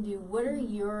we can do. What are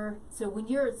your, when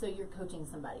you're coaching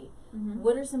somebody,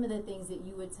 what are some of the things that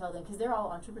you would tell them? Because they're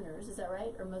all entrepreneurs, is that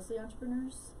right? Or mostly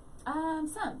entrepreneurs?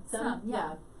 Some,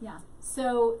 yeah.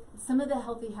 So some of the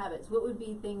healthy habits, what would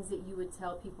be things that you would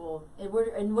tell people, and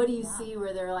what do you see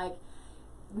where they're like,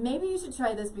 maybe you should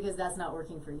try this because that's not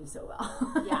working for you so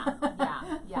well?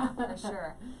 yeah, for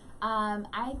sure.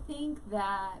 I think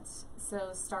that,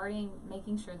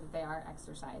 making sure that they are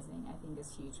exercising, I think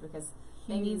is huge because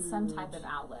they need some type of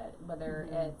outlet, whether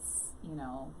it's,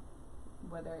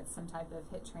 whether it's some type of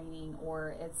HIIT training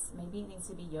or maybe it needs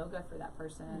to be yoga for that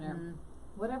person or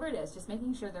whatever it is, just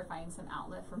making sure they're finding some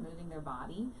outlet for moving their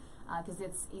body because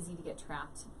it's easy to get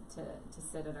trapped to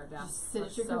sit at our desk. Just sit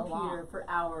at your computer for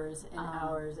hours and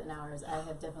hours and hours. I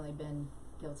have definitely been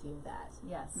guilty of that.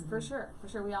 Yes, for sure,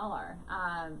 we all are,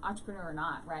 entrepreneur or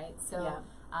not, right? So,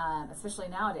 especially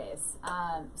nowadays.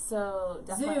 So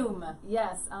definitely, Zoom.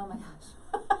 Yes. Oh my gosh.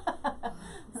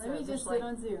 Let me just sit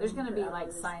on Zoom. There's going to be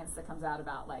like science that comes out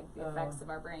about like the effects of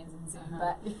our brains in Zoom,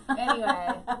 but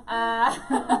anyway,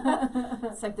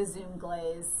 it's like the Zoom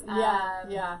glaze.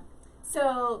 Yeah.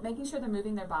 So making sure they're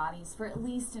moving their bodies for at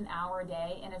least an hour a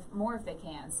day, and if they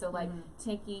can. So like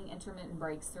taking intermittent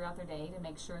breaks throughout their day to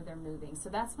make sure they're moving. So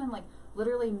that's when like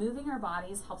literally moving our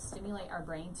bodies helps stimulate our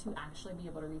brain to actually be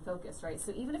able to refocus, right?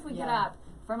 So even if we get up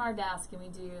from our desk and we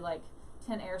do like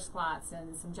 10 air squats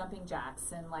and some jumping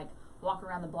jacks and like walk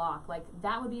around the block, like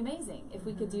that would be amazing if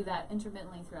we could do that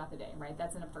intermittently throughout the day, right?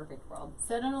 That's in a perfect world.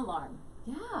 Set an alarm.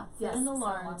 Yeah. Set an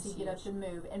alarm to get up and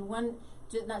move. And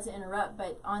just not to interrupt,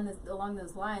 but along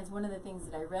those lines, one of the things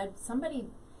that I read,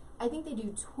 I think they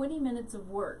do 20 minutes of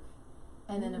work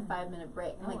and then a 5-minute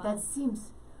break. I'm like, that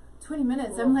seems 20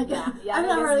 minutes. Well, I'm like, I'm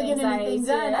not really getting anything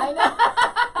done. I know.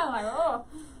 I'm like, oh.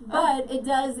 But it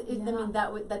does. I mean,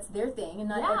 that's their thing, and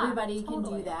not everybody can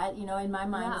do that. In my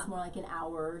mind, it's more like an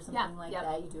hour or something like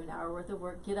that. You do an hour worth of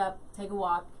work, get up, take a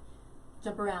walk,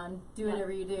 jump around, do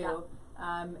whatever you do,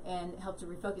 and help to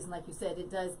refocus. And like you said,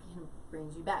 it does kind of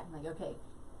brings you back. I'm like, okay,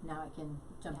 now I can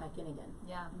jump back in again.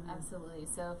 Yeah, absolutely.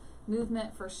 So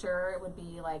movement for sure. It would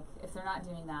be like if they're not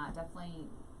doing that, definitely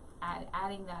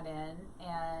adding that in,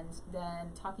 and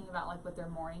then talking about like what their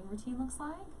morning routine looks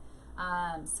like.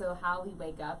 So how we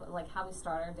wake up, like how we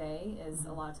start our day is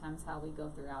a lot of times how we go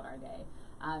throughout our day.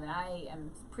 And I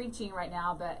am preaching right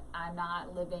now, but I'm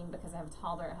not living because I have a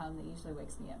toddler at home that usually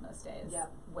wakes me up most days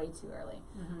way too early.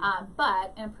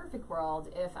 But in a perfect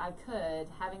world, if I could,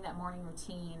 having that morning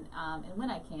routine, and when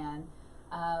I can,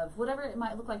 of whatever it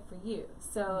might look like for you.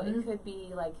 So it could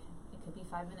be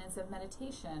 5 minutes of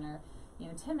meditation, or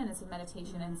 10 minutes of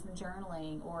meditation and some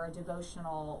journaling or a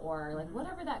devotional or like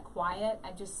whatever that quiet.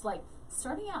 I just like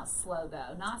starting out slow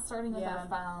though, not starting with our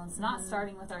phones, not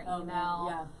starting with our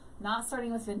email, not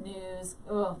starting with the news.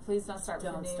 Oh, please don't start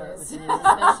with the news. Start with the news,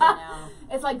 especially now.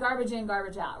 It's like garbage in,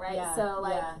 garbage out, right? Yeah, so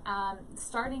like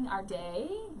starting our day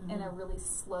in a really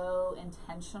slow,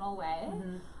 intentional way.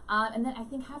 And then I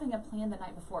think having a plan the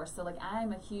night before. So like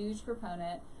I'm a huge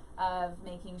proponent of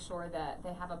making sure that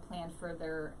they have a plan for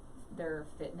their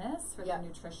fitness, for their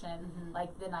nutrition,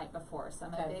 like the night before. So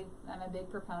I'm a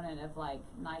big proponent of like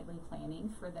nightly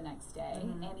planning for the next day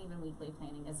and even weekly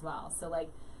planning as well. So like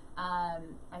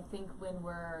I think when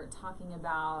we're talking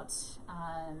about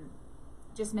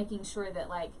just making sure that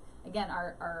like again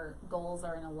our goals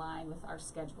are in line with our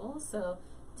schedule. So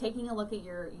taking a look at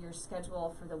your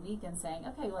schedule for the week and saying,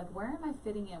 okay, like where am I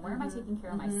fitting in? Where am I taking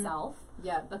care of myself?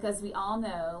 Yeah. Because we all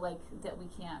know like that we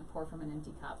can't pour from an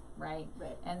empty cup, right?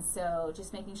 Right. And so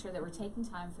just making sure that we're taking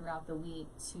time throughout the week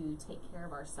to take care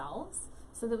of ourselves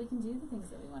so that we can do the things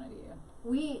that we want to do.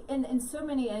 And so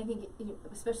many, I think,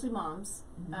 especially moms,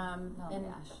 I'm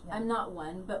not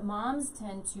one, but moms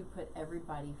tend to put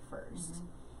everybody first.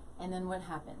 And then what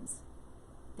happens?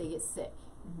 They get sick.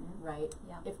 Right?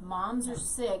 Yeah. If moms are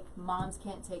sick, moms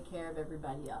can't take care of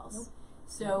everybody else. Nope.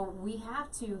 So we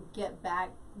have to get back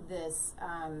this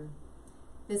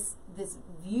this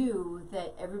view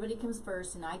that everybody comes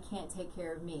first and I can't take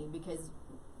care of me, because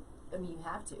I mean you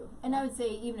have to. And I would say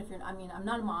even if you're, I mean I'm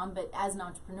not a mom, but as an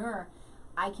entrepreneur,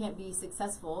 I can't be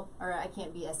successful, or I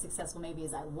can't be as successful maybe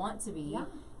as I want to be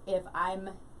if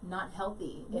I'm not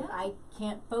healthy, if I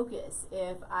can't focus,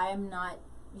 if I'm not,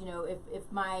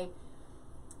 if my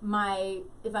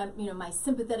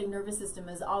sympathetic nervous system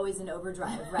is always in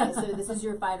overdrive, right? So this is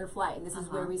your fight or flight, and this is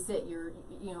where we sit. You're,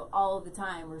 all of the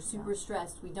time. We're super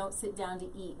stressed. We don't sit down to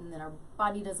eat, and then our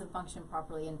body doesn't function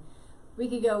properly. And we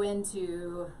could go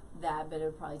into that, but it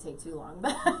would probably take too long.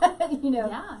 But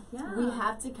we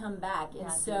have to come back,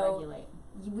 and so regulate.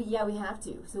 We have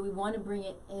to. So we want to bring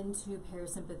it into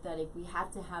parasympathetic. We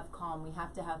have to have calm. We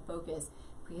have to have focus,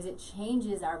 because it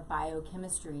changes our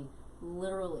biochemistry.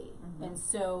 Literally. And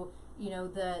so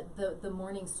the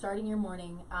morning, starting your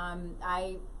morning,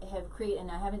 I have created,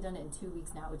 and I haven't done it in 2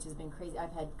 weeks now, which has been crazy.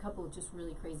 I've had a couple of just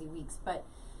really crazy weeks, but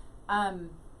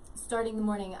starting the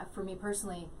morning for me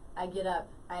personally, I get up,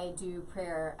 I do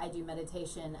prayer, I do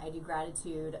meditation, I do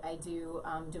gratitude, I do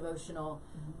devotional,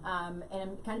 and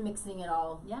I'm kind of mixing it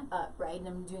all up, right? And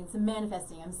I'm doing some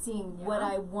manifesting. I'm seeing what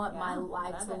I want my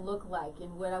life to look like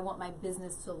and what I want my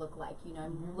business to look like.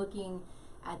 I'm looking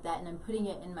at that, and I'm putting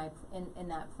it in my in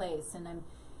that place, and I'm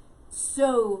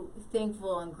so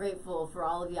thankful and grateful for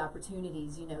all of the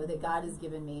opportunities that God has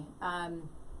given me.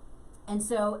 And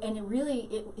so, and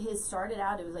it has started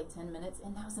out, it was like 10 minutes,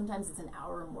 and now sometimes it's an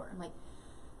hour or more. I'm like,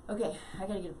 okay, I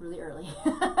gotta get up really early.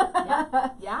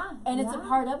 And it's a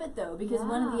part of it though, because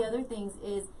one of the other things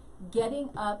is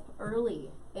getting up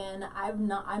early. And I'm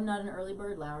not an early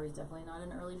bird. Lowry's definitely not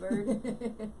an early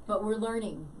bird, but we're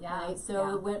learning, right?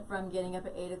 So it went from getting up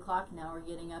at 8 o'clock. Now we're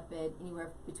getting up at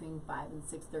anywhere between 5 and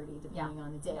 6:30, depending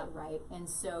on the day, right? And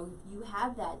so you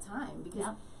have that time,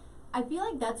 because I feel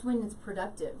like that's when it's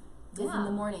productive, is in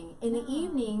the morning. In the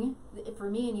evening, for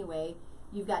me anyway,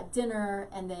 you've got dinner,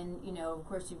 and then of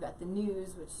course you've got the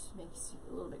news, which makes you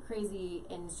a little bit crazy,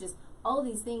 and it's just all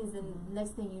these things. And the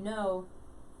next thing you know,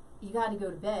 you got to go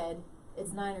to bed.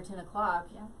 It's 9 or 10 o'clock,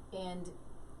 and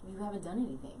you haven't done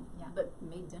anything but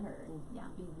made dinner and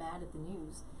be mad at the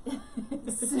news.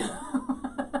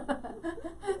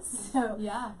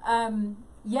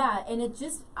 And it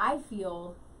just, I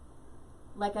feel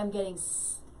like I'm getting,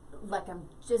 like I'm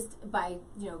just by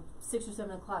 6 or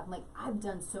 7 o'clock, I'm like, I've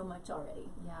done so much already.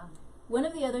 One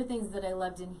of the other things that I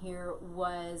loved in here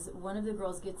was one of the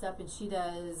girls gets up and she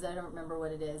does, I don't remember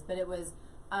what it is, but it was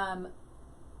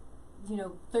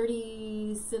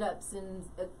 30 sit-ups and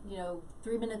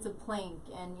 3 minutes of plank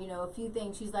and a few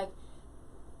things. She's like,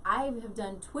 I have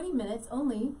done 20 minutes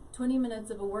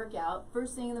of a workout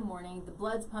first thing in the morning. The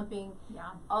blood's pumping.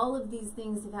 All of these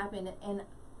things have happened, and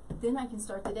then I can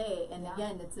start the day. And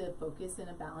again, it's a focus and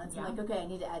a balance. I'm like, okay, I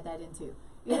need to add that in too.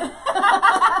 It's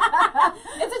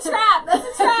a trap. That's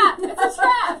a trap. It's a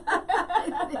trap.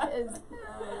 It is.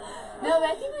 No, but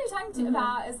I think what you're talking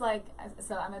about is like,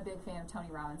 so I'm a big fan of Tony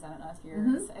Robbins. I don't know if you're,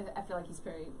 I feel like he's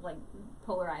very like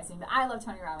polarizing, but I love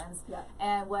Tony Robbins.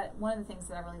 And one of the things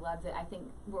that I really love that I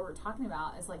think what we're talking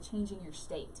about is like changing your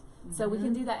state. So we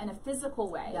can do that in a physical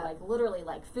way, like literally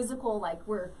like physical, like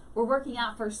we're we're working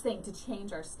out first thing to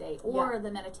change our state, or the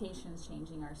meditation's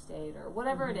changing our state, or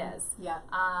whatever it is. Yeah.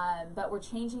 But we're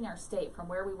changing our state from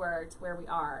where we were to where we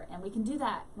are, and we can do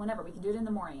that whenever. We can do it in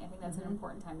the morning. I think that's an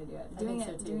important time to do it.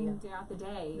 Doing throughout the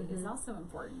day is also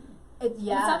important. It's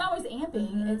not always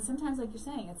amping. It's sometimes, like you're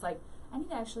saying, it's like, I need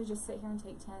to actually just sit here and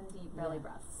take 10 deep belly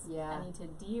breaths. Yeah. I need to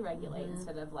deregulate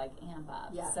instead of like amp up.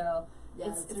 Yeah. So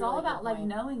it's really all about good like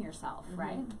knowing yourself,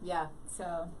 right? Yeah.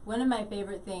 So one of my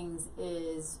favorite things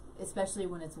is, especially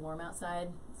when it's warm outside,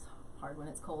 it's hard when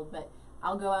it's cold, but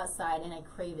I'll go outside and I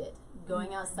crave it.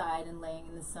 Going outside and laying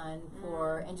in the sun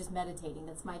and just meditating.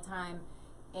 That's my time.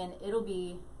 And it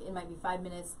might be 5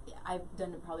 minutes. I've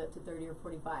done it probably up to 30 or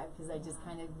 45 because I just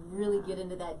kind of really get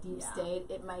into that deep state.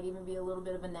 It might even be a little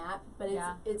bit of a nap, but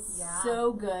it's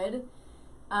so good.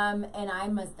 And I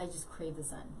just crave the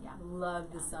sun. Yeah.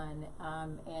 Love the sun.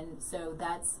 And so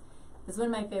that's one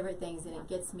of my favorite things, and it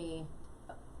gets me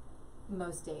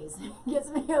most days. It gets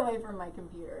me away from my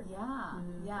computer. Yeah.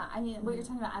 Yeah. I mean, what you're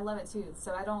talking about, I love it too.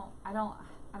 So I don't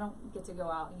get to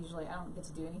go out usually. I don't get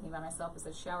to do anything by myself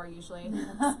besides shower usually.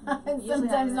 And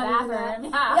sometimes not even that.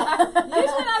 Yeah.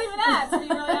 Usually not even that, to be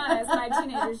really honest. My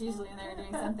teenager's usually in there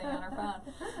doing something on her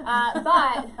phone.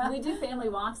 But we do family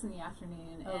walks in the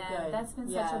afternoon, and that's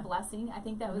been such a blessing. I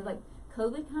think that was like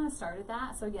COVID kind of started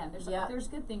that. So again, there's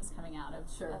good things coming out of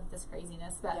this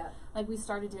craziness. But like we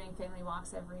started doing family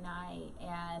walks every night,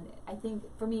 and I think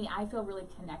for me, I feel really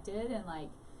connected and like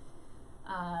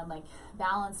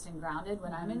balanced and grounded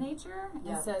when I'm in nature.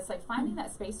 And so it's like finding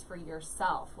that space for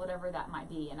yourself, whatever that might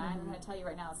be. And I'm going to tell you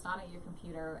right now, it's not at your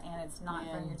computer and it's not in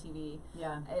front of your TV.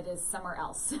 Yeah. It is somewhere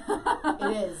else. It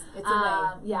is. It's a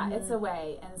way. Yeah, it's a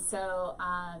way. And so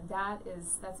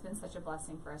that's been such a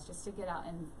blessing for us, just to get out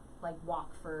and like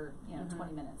walk for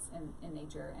 20 minutes in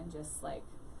nature, and just like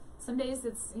some days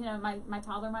it's my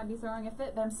toddler might be throwing a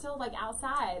fit, but I'm still like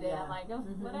outside and I'm like, oh,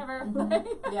 whatever.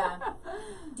 Yeah.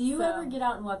 Do you ever get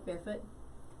out and walk barefoot?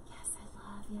 Yes, I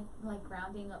love it. Like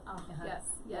grounding. Oh,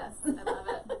 yes, I love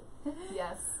it.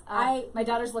 Yes. My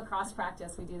daughter's lacrosse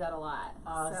practice, we do that a lot.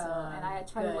 Awesome. So, and I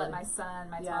try to let my son,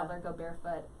 my toddler, go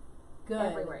barefoot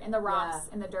everywhere, in the rocks,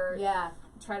 in the dirt. Yeah.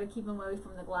 Try to keep him away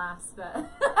from the glass, but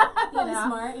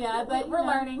smart. Yeah, but we're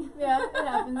learning. Yeah, it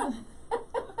happens.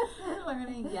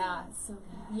 Learning. Yeah, it's so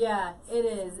good. Yeah, it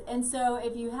is. And so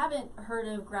if you haven't heard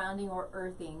of grounding or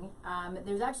earthing,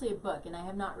 there's actually a book, and I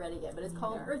have not read it yet, but it's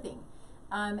called Earthing.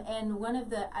 And one of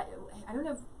the,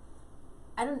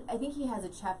 I think he has a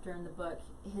chapter in the book.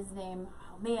 His name,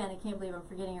 oh man, I can't believe I'm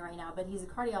forgetting it right now, but he's a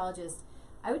cardiologist.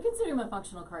 I would consider him a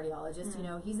functional cardiologist.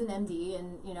 He's an MD,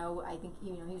 and I think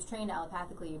he was trained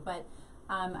allopathically, but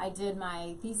I did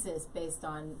my thesis based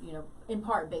on, in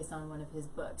part based on one of his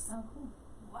books. Oh, cool.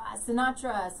 Wow,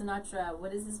 Sinatra,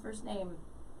 what is his first name?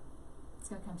 It's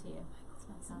going to come to you.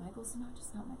 It's not Michael Sinatra,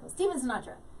 it's not Michael. Stephen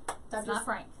Sinatra. It's not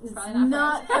Frank. It's probably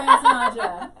not Frank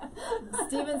Sinatra.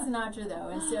 Stephen Sinatra, though.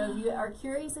 And so if you are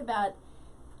curious about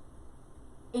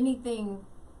anything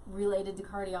related to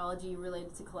cardiology,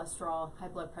 related to cholesterol, high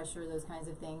blood pressure, those kinds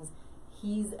of things,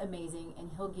 he's amazing,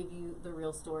 and he'll give you the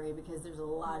real story, because there's a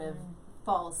lot of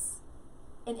false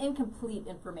and incomplete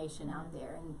information out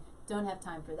there, and don't have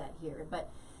time for that here. But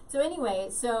so anyway,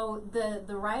 so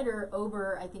the writer,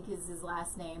 Ober, I think is his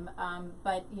last name,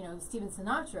 but Stephen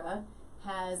Sinatra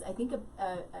has, I think,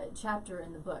 a chapter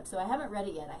in the book. So I haven't read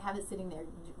it yet. I have it sitting there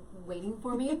waiting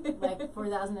for me, like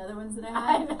 4,000 other ones that I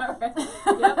have. I know, right?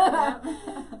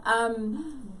 Yep.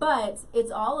 But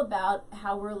it's all about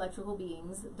how we're electrical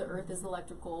beings. The earth is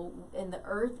electrical, and the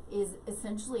earth is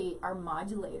essentially our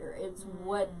modulator. It's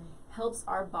what helps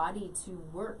our body to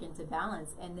work and to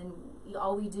balance. And then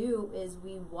all we do is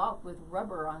we walk with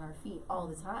rubber on our feet all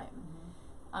the time,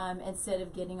 instead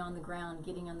of getting on the ground,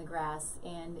 getting on the grass,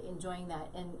 and enjoying that.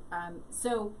 And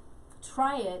so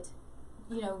try it.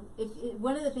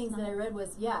 One of the things that I read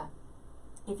was,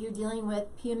 if you're dealing with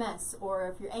PMS, or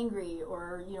if you're angry,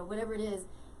 or whatever it is,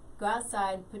 go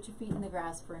outside, put your feet in the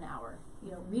grass for an hour.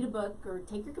 Read a book, or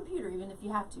take your computer, even if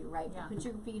you have to, right? Yeah. Put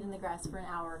your feet in the grass for an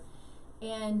hour,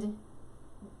 and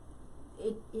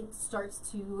it starts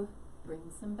to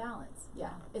bring some balance. Yeah,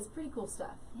 it's pretty cool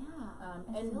stuff.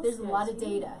 Yeah, and there's a lot of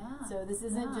data. Yeah. So this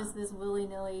isn't just this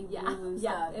willy-nilly woo-woo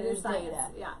stuff. There's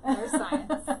data. Yeah, there's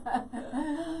science.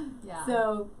 Yeah.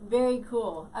 So very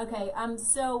cool. Okay.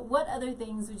 So what other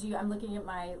things would you? I'm looking at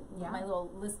my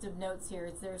little list of notes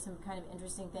here. There are some kind of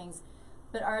interesting things.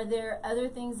 But are there other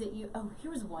things that you? Oh,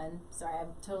 here was one. Sorry,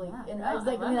 I'm totally. I was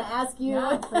like, I'm going to ask you.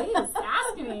 Yeah, please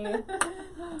ask me.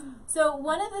 So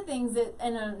one of the things that,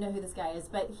 and I don't know who this guy is,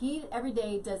 but he every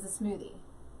day does a smoothie.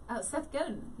 Oh, Seth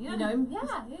Godin. You know him?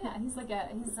 Yeah. He's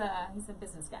a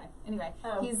business guy. Anyway,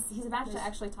 he's about to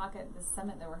actually talk at the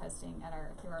summit that we're hosting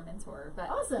through our mentor. But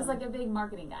awesome. He's like a big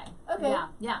marketing guy. Okay.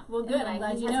 Yeah. Well, good. Anyway, I'm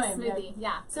glad he you know has a him. smoothie.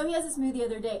 Yeah. So he has a smoothie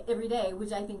every day,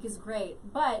 which I think is great.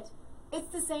 But it's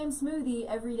the same smoothie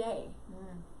every day.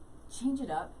 Change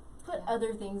it up. Put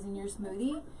other things in your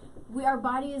smoothie. Our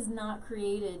body is not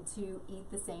created to eat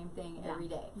the same thing every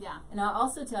day. Yeah. And I'll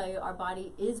also tell you, our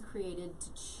body is created to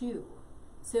chew.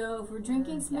 So if we're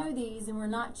drinking smoothies and we're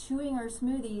not chewing our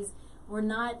smoothies, we're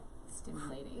not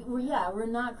stimulating. We're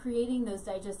not creating those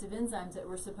digestive enzymes that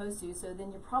we're supposed to. So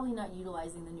then you're probably not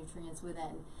utilizing the nutrients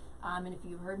within. And if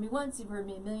you've heard me once, you've heard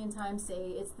me a million times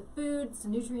say it's the food, it's the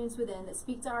nutrients within that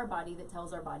speak to our body, that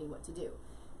tells our body what to do.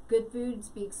 Good food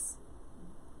speaks,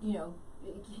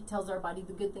 it tells our body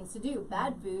the good things to do.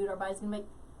 Bad food, our body's going to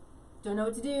don't know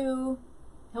what to do,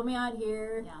 help me out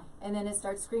here. Yeah. And then it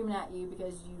starts screaming at you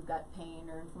because you've got pain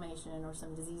or inflammation or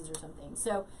some disease or something.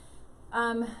 So,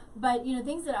 but,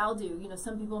 things that I'll do,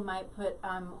 some people might put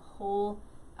whole,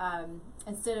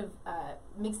 instead of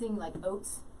mixing like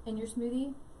oats in your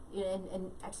smoothie,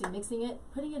 and actually mixing it,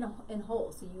 putting it in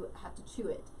whole, so you have to chew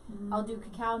it. I'll do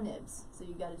cacao nibs, so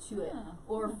you got to chew it.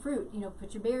 Or fruit,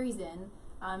 put your berries in,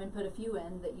 and put a few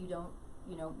in that you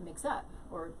don't, mix up,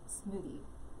 or smoothie,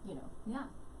 Yeah.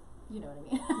 You know what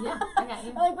I mean? Yeah, I got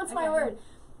you. I'm like, what's my word?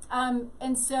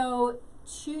 And so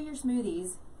chew your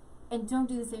smoothies, and don't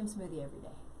do the same smoothie every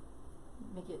day.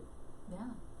 Make it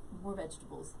more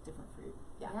vegetables, different fruit.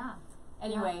 Yeah.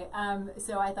 Anyway,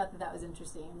 so I thought that was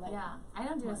interesting. Like, I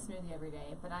don't do a smoothie every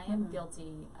day, but I am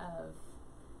guilty of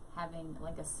having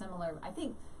like a similar, I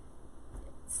think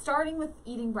starting with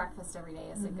eating breakfast every day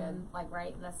is a good,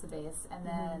 right, that's the base. And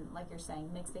then, like you're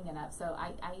saying, mixing it up. So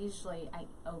I usually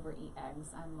overeat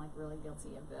eggs. I'm like really guilty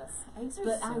of this. Eggs are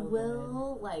but so I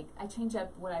will, I change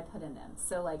up what I put in them.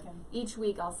 So each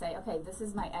week I'll say, okay, this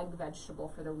is my egg vegetable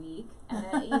for the week. And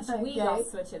then each week I'll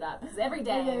switch it up. Because every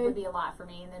day would be a lot for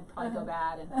me and then probably go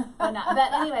bad.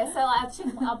 But anyway, so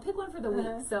I'll pick one for the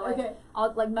week. So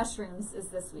I'll, mushrooms is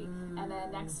this week. And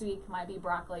then next week might be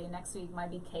broccoli. And next week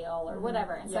might be kale or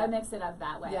whatever. And so I mix it up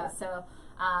that way. Yeah. So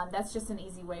that's just an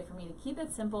easy way for me to keep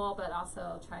it simple, but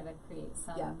also try to create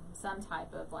some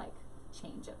type of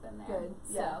change up in there. Good.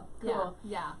 So cool.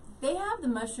 Yeah. They have the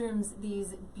mushrooms,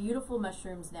 these beautiful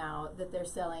mushrooms now that they're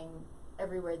selling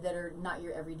everywhere that are not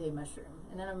your everyday mushroom.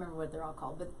 And I don't remember what they're all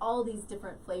called, but all these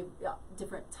different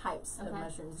different types of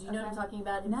mushrooms. Do you know what I'm talking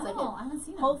about? No, I haven't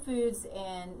seen them. Whole Foods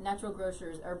and Natural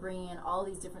Grocers are bringing in all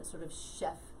these different sort of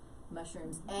chef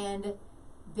mushrooms, and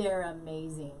they're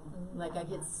amazing. I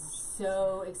get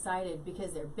so excited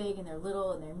because they're big and they're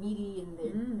little and they're meaty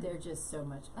and they're just so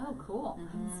much fun. Oh, cool.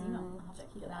 I haven't seen them. I'll have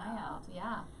to keep an eye out.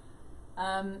 Yeah.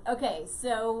 Okay,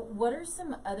 so what are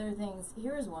some other things?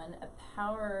 Here's one: a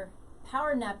power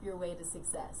nap your way to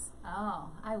success. Oh,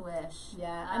 I wish.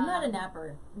 Yeah, I'm not a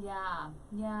napper.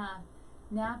 Yeah.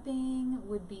 Napping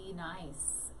would be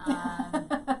nice.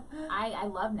 I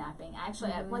love napping.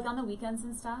 Actually, on the weekends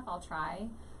and stuff, I'll try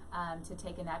to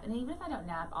take a nap. And even if I don't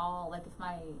nap, I'll, if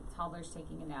my toddler's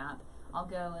taking a nap, I'll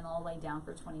go and I'll lay down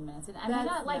for 20 minutes. And I may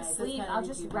not nice. sleep, I'll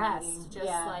just rest.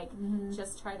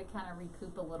 Just try to kind of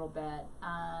recoup a little bit.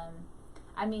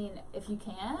 I mean, if you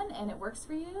can and it works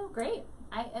for you, great.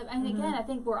 And again, I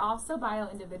think we're all so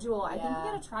bio-individual. I think you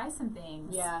got to try some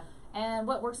things. Yeah. And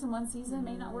what works in one season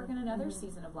may not work in another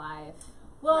season of life.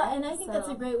 Well, right? And I think that's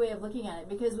a great way of looking at it,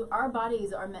 because our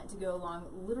bodies are meant to go along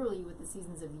literally with the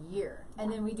seasons of the year.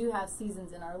 And then we do have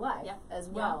seasons in our life as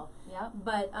well. Yeah.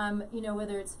 But,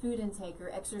 whether it's food intake or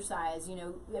exercise,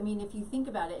 if you think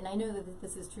about it, and I know that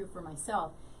this is true for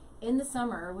myself, in the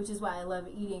summer, which is why I love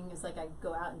eating, it's like I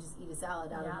go out and just eat a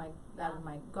salad out of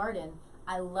my garden.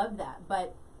 I love that,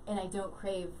 and I don't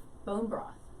crave bone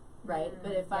broth, right?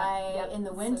 But if in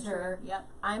the winter,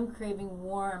 I'm craving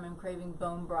warm, I'm craving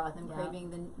bone broth, I'm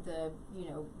craving the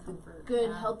comfort,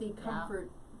 good, healthy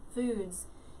comfort foods,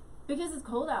 because it's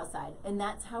cold outside, and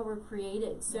that's how we're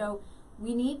created. So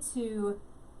we need to,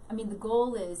 the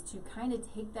goal is to kind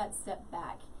of take that step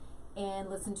back and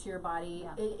listen to your body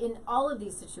in all of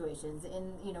these situations,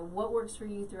 in what works for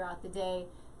you throughout the day.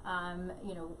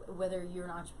 Whether you're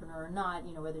an entrepreneur or not,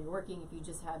 whether you're working, if you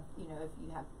just have, if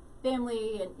you have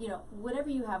family, and whatever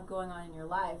you have going on in your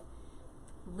life,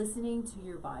 listening to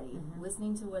your body,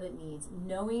 listening to what it needs,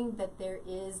 knowing that there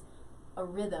is a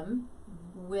rhythm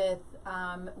with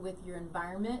your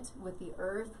environment, with the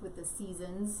earth, with the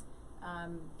seasons,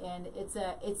 and it's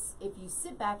if you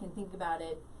sit back and think about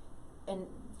it and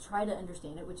try to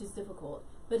understand it, which is difficult,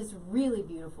 but it's really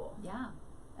beautiful. Yeah.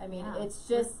 It's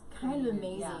just kind of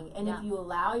amazing. And if you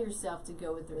allow yourself to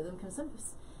go with the rhythm, because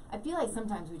I feel like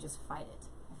sometimes we just fight it.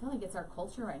 I feel like it's our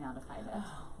culture right now to fight it.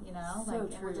 You know, So like,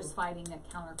 and true. we're just fighting that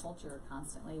counterculture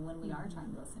constantly when we are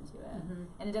trying to listen to it. Mhm.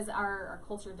 And it does. Our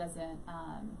culture doesn't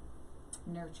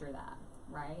nurture that,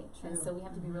 right? And True. so we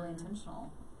have to be really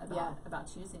intentional about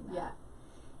choosing that. Yeah.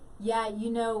 Yeah, you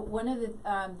know, one of the,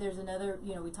 there's another,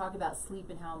 you know, we talk about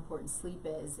sleep and how important sleep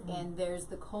is, and there's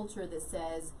the culture that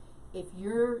says if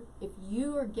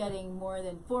you are getting more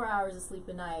than 4 hours of sleep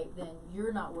a night, then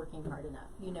you're not working hard enough,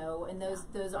 you know, and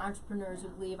those entrepreneurs who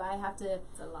believe I have to.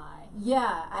 It's a lie.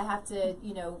 Yeah, I have to,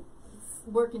 you know,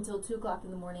 work until 2 o'clock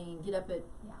in the morning and get up at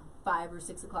 5 or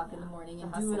 6 o'clock in the morning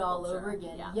and The do it hustle all culture. over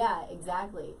again. Yeah. Yeah,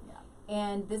 exactly. Yeah.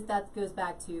 And that goes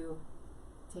back to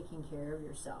taking care of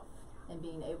yourself and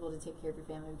being able to take care of your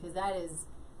family, because that is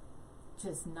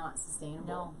just not sustainable.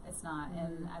 No, it's not.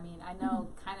 And I mean, I know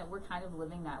we're kind of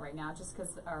living that right now just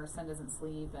because our son doesn't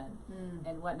sleep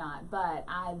and whatnot. But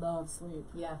I love sleep.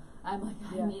 Yeah. I'm like,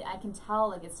 I can tell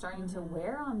like it's starting to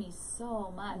wear on me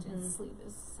so much, and sleep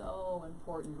is so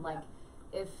important. Like,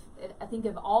 I think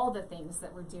of all the things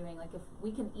that we're doing, like if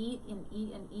we can eat and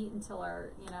eat and eat until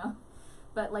our, you know,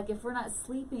 but like if we're not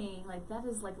sleeping, like that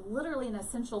is like literally an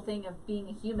essential thing of being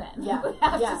a human. Yeah. We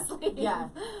have Yeah. to sleep. Yeah.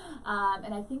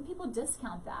 And I think people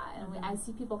discount that. And I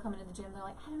see people coming to the gym, they're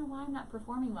like, I don't know why I'm not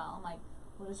performing well. I'm like,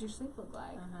 what does your sleep look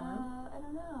like? I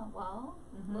don't know. Well,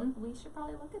 we should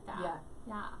probably look at that. Yeah.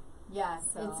 Yeah. Yeah.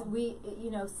 So.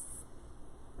 You know,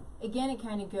 again, it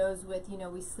kind of goes with, you know,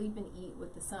 we sleep and eat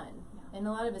with the sun. Yeah. And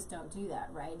a lot of us don't do that,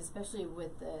 right? Especially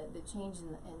with the change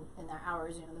in the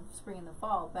hours, you know, the spring and the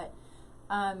fall. But,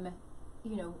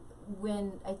 you know,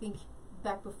 when I think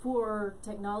back before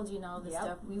technology and all this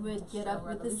stuff, we would get up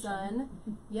with the sun.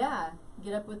 Yeah.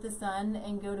 Get up with the sun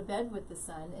and go to bed with the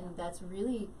sun. And that's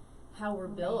really how we're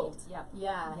built. Yep.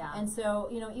 Yeah. Yeah. And so,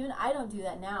 you know, even I don't do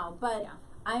that now, but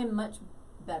I am much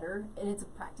better, and it's a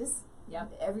practice.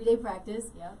 Yep. Everyday practice.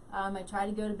 Yep. I try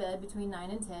to go to bed between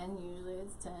 9 and 10. Usually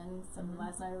it's 10.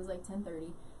 Last night it was like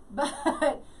 10:30.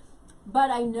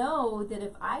 But I know that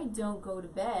if I don't go to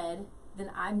bed, then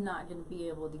I'm not going to be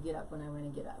able to get up when I want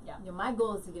to get up. Yeah. You know, my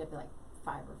goal is to get up at like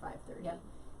 5 or 5:30. Yep.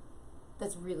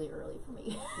 That's really early for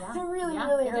me. Yeah. really Yeah.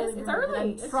 early It for is. me. It's but early. I'm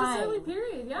It's trying. just early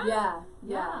period. Yeah. Yeah.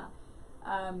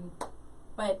 Yeah.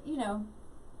 But you know,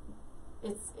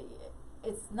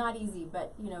 it's not easy.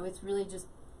 But you know, it's really just,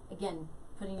 again,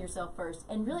 putting yourself first.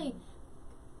 And really,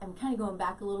 I'm kind of going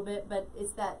back a little bit, but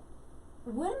it's that,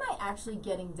 what am I actually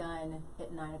getting done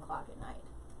at 9 o'clock at night?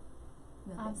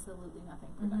 Nothing. Absolutely nothing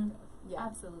productive. Yeah.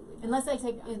 Absolutely. Unless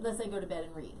I go to bed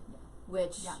and read,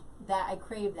 which that I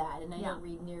crave that, and I don't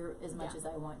read near as much as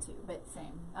I want to. But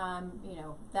same. You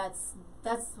know, that's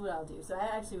what I'll do. So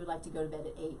I actually would like to go to bed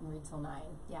at 8 and read till 9.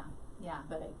 Yeah. Yeah.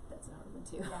 But that's a hard one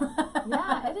too.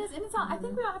 Yeah, it is, and it's all. I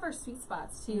think we all have our sweet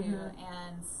spots too,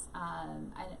 and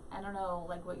I don't know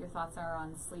like what your thoughts are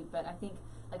on sleep, but I think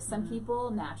like some people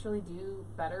naturally do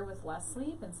better with less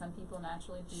sleep, and some people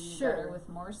naturally do better with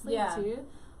more sleep too.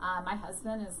 My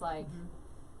husband is like,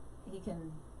 he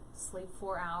can sleep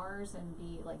 4 hours and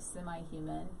be like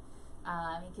semi-human.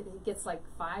 He gets like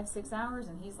 5-6 hours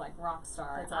and he's like rock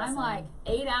star. That's awesome. I'm like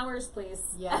 8 hours, please.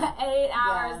 Yeah. 8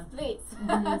 hours, please.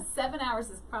 7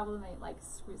 hours is probably my like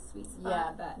sweet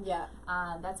spot.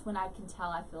 But that's when I can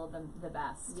tell I feel the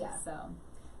best. Yeah. So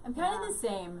I'm kind of the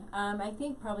same. I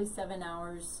think probably 7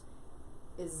 hours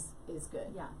is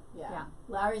good. Yeah.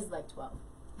 Larry's like 12.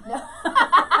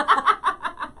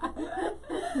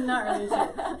 Not really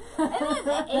sure. And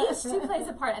then age too plays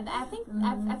a part, and I think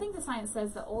I think the science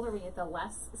says the older we get, the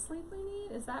less sleep we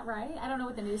need. Is that right? I don't know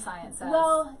what the new science says.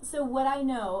 Well, so what I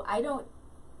know, I don't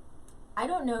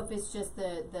know if it's just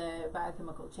the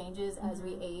biochemical changes as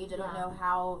we age. I don't know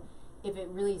how, if it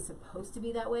really is supposed to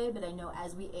be that way, but I know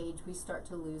as we age, we start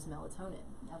to lose melatonin.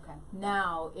 Okay.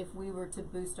 Now, if we were to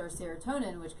boost our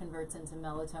serotonin, which converts into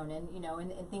melatonin, you know,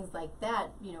 and things like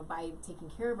that, you know, by taking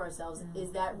care of ourselves,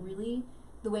 is that really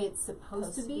the way it's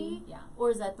supposed to be? Yeah.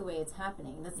 Or is that the way it's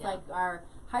happening? That's like our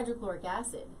hydrochloric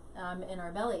acid in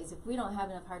our bellies. If we don't have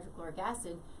enough hydrochloric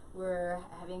acid, we're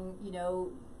having, you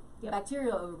know,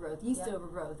 bacterial overgrowth, yeast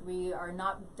overgrowth. We are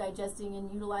not digesting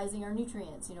and utilizing our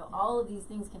nutrients. You know, all of these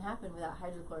things can happen without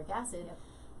hydrochloric acid.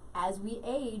 As we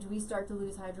age, we start to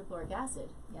lose hydrochloric acid.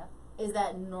 Is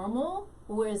that normal,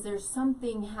 or is there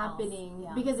something happening?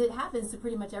 Because it happens to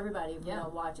pretty much everybody if we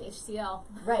don't watch it. HCl.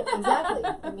 Right, exactly.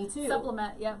 And me too.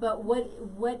 Supplement, But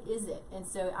what is it? And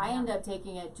so I end up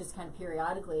taking it just kind of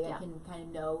periodically. I can kind of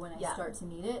know when I start to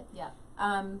need it.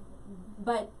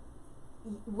 But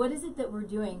what is it that we're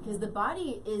doing? Because the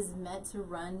body is meant to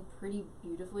run pretty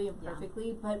beautifully and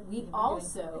perfectly, but we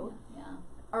also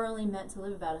are only meant to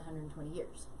live about 120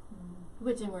 years.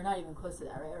 which, and we're not even close to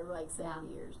that, right? We're like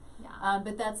 70 years. Yeah.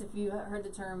 But that's, if you heard the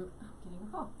term, can't even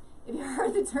recall. If you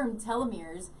heard the term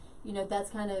telomeres, you know, that's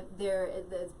kind of there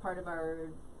as part of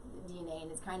our DNA,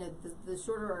 and it's kind of the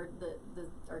shorter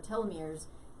our telomeres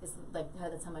is like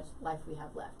that's how much life we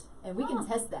have left, and we can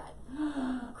test that.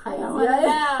 Crazy.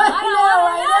 I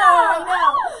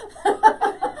know.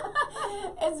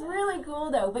 It's really cool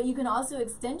though, but you can also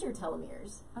extend your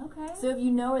telomeres. Okay. So if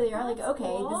you know where they are, That's like, okay,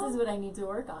 cool. this is what I need to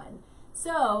work on.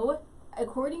 So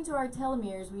according to our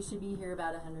telomeres, we should be here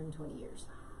about 120 years.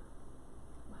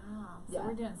 Wow. So Yeah.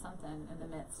 we're doing something in the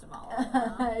midst of all of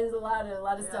that. There's a lot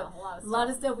of stuff. A A lot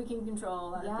of stuff we can control,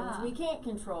 a lot of Yeah. things we can't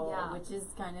control, Yeah. which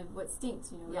is kind of what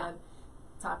stinks. You know, we Yeah. have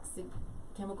toxic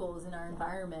chemicals in our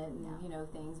environment and, Yeah. you know,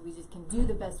 things. We just can do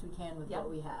the best we can with Yep.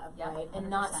 what we have, Yep. right? And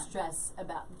not 100%. stress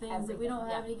about things that we don't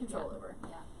have any control over.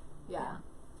 Yeah. Yeah.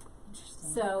 Interesting.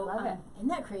 So, love it. isn't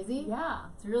that crazy? Yeah.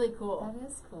 It's really cool. That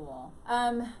is cool.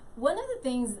 One of the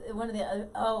things,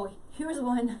 here's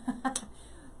one.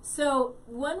 So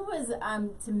one was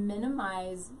to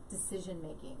minimize decision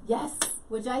making. Yes.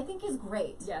 Which I think is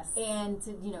great. Yes. And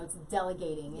to, you know, it's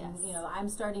delegating. Yes. And, you know, I'm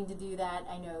starting to do that.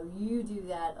 I know you do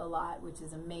that a lot, which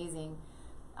is amazing.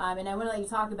 And I want to let you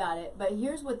talk about it. But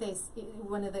here's what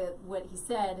what he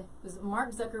said was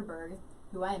Mark Zuckerberg,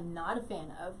 who I am not a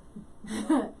fan of.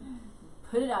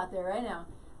 Put it out there right now.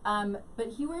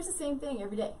 But he wears the same thing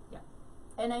every day. Yeah.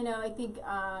 And I think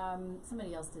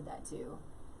somebody else did that too.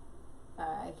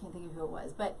 I can't think of who it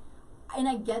was. And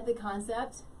I get the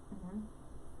concept. Mm-hmm.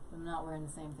 I'm not wearing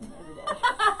the same thing every day.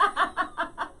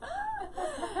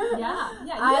 Yeah. You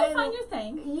gotta find your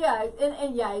thing. Yeah,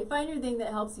 and yeah, you find your thing that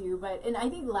helps you. And I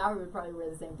think Lowry would probably wear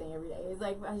the same thing every day. He's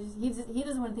like, he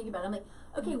doesn't want to think about it. I'm like,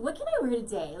 okay, what can I wear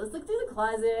today? Let's look through the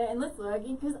closet and let's look,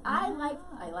 because I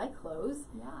like clothes.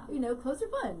 Yeah. You know, clothes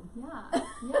are fun. Yeah.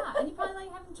 Yeah. And you probably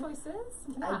like having choices.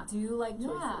 Yeah. I do like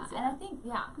choices. Yeah. And I think,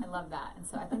 I love that. And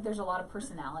so I think there's a lot of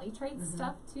personality traits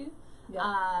stuff too.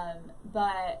 Yeah.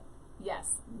 But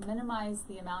yes, minimize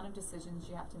the amount of decisions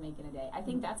you have to make in a day. I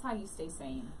think that's how you stay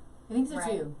sane. I think so Right.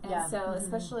 too. And Yeah. so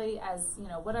especially as, you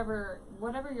know, whatever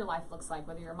your life looks like,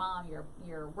 whether you're a mom,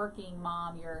 you're working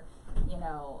mom, you're, you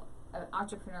know, an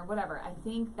entrepreneur, whatever, I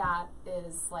think that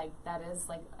is like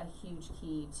a huge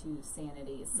key to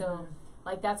sanity. So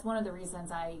like that's one of the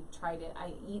reasons I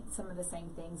eat some of the same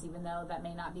things, even though that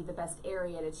may not be the best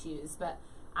area to choose, but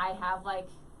I have like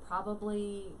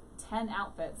probably 10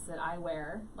 outfits that I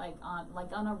wear like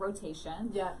on a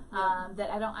rotation. Yeah. That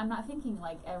I'm not thinking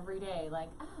like every day, like,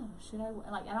 oh, should I,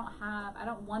 like, I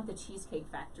don't want the Cheesecake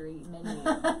Factory menu. You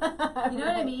know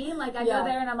what I mean? Like I go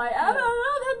there and I'm like, I don't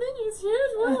know, that menu's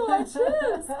huge, what do I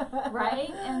choose?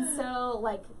 Right? And so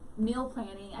like meal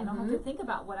planning, I don't have to think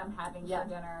about what I'm having for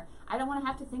dinner. I don't want to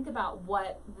have to think about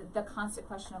what the constant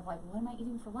question of like, what am I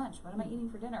eating for lunch? What am I eating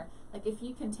for dinner? Like if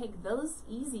you can take those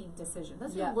easy decisions,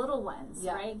 those are little ones,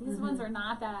 right? These ones are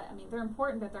not that, I mean, they're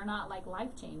important, but they're not like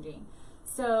life-changing.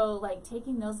 So like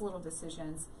taking those little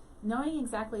decisions, knowing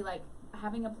exactly, like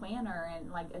having a planner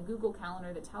and like a Google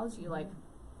Calendar that tells you like,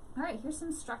 all right, here's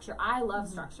some structure. I love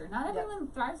structure. Not everyone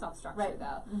thrives off structure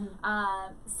though.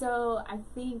 So I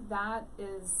think that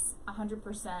is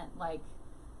 100% like,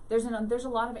 there's a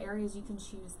lot of areas you can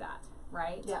choose that,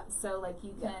 right? Yeah. So like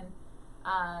you can,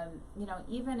 you know,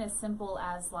 even as simple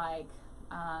as like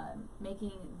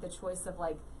making the choice of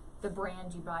like the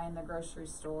brand you buy in the grocery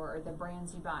store or the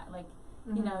brands you buy, like,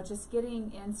 you know, just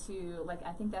getting into like,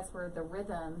 I think that's where the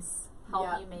rhythms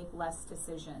help you make less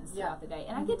decisions throughout the day.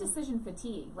 And I get decision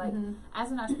fatigue. Like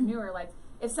as an entrepreneur, like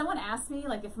if someone asks me,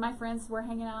 like if my friends were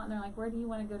hanging out and they're like, where do you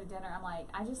want to go to dinner? I'm like,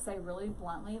 I just say really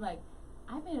bluntly, like,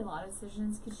 I've made a lot of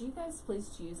decisions. Could you guys please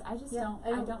choose? I just I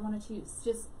don't want to choose.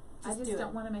 I just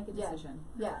don't want to make a decision.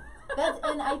 Yeah.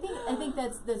 And I think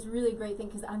that's really great thing,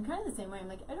 because I'm kind of the same way. I'm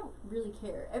like, I don't really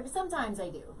care. Sometimes I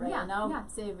do, right? Yeah, and I'll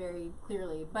say it very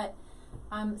clearly, but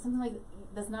something like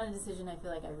that's not a decision I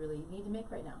feel like I really need to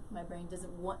make right now. My brain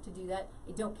doesn't want to do that.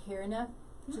 I don't care enough.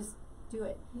 Just do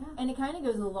it. Yeah. And it kind of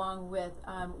goes along with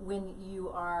when you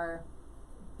are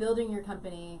building your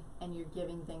company and you're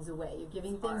giving things away. You're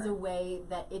giving things away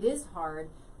that it is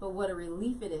hard, but what a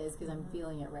relief it is, because I'm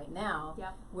feeling it right now,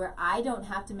 where I don't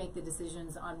have to make the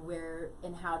decisions on where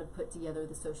and how to put together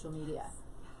the social media.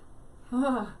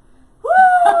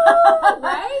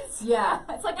 Right? Yeah.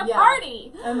 It's like a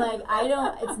party. I'm like,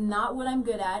 it's not what I'm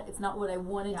good at. It's not what I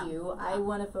want to do. I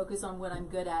want to focus on what I'm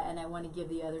good at, and I want to give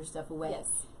the other stuff away.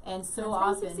 Yes. And so That's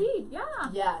often, how you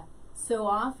succeed. Yeah. So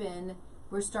often,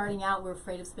 we're starting out, we're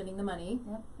afraid of spending the money.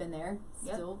 Been there,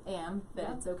 still am, but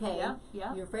it's okay.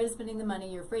 You're afraid of spending the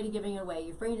money, you're afraid of giving it away,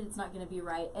 you're afraid it's not going to be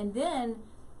right. And then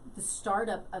the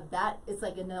startup of that is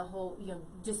like in the whole,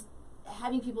 just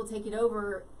having people take it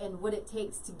over and what it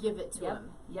takes to give it to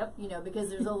them. Yep. Because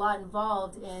there's a lot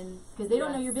involved because they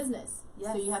don't know Yes. your business.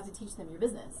 Yes. So you have to teach them your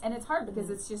business. And it's hard because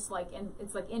it's just like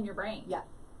in your brain. Yeah.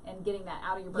 And getting that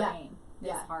out of your Yeah. brain is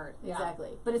Yeah. hard.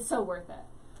 Exactly. But it's so worth it.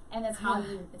 And it's how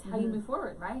you move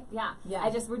forward, right? Yeah. Yeah.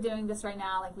 We're doing this right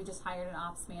now. Like we just hired an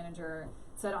ops manager,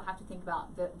 so I don't have to think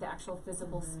about the actual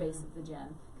physical space of the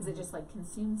gym because it just like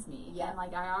consumes me. Yeah. And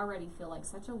like I already feel like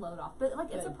such a load off. But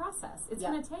like it's a Good. process. It's Yeah.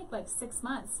 gonna take like 6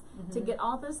 months to get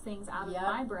all those things out of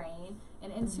my brain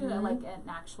and into like an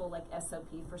actual like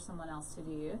SOP for someone else to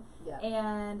do. Yeah.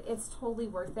 And it's totally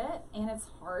worth it. And it's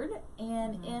hard.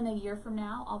 And in a year from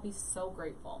now, I'll be so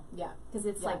grateful Yeah. because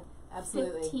it's Yeah. like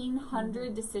Absolutely.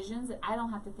 1,500 decisions that I don't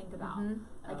have to think about.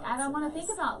 Like Oh, I don't so want to nice.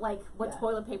 think about like what Yeah.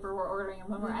 toilet paper we're ordering and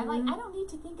when we're. I don't need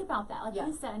to think about that. Like Yeah.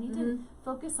 you said, I need to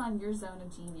focus on your zone of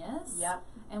genius. Yep.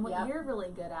 And what Yep. you're really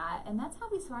good at, and that's how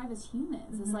we thrive as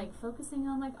humans. Is like focusing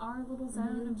on like our little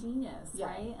zone of genius, Yeah.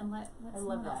 right? And let I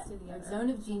someone love else that. do the Our other. zone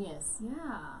of genius.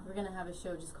 Yeah. We're gonna have a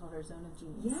show just called Our Zone of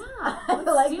Genius. Yeah, I let's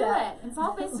like do that. it. It's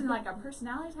all based in like our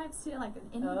personality types too, like an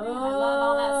Enneagram. I love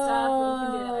all that stuff. We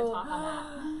can do another talk on that.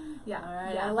 Yeah. All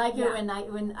right. Yeah. I like it when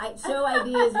I show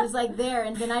ideas just like there,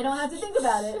 and then I don't have to think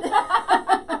about it.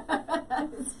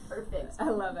 It's perfect. I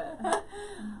love it.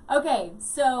 Okay,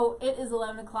 so it is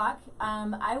 11 o'clock.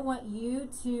 I want you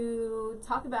to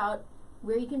talk about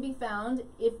where you can be found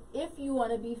if you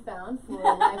want to be found for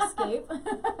Lifescape.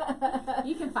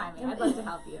 You can find me. I'd love to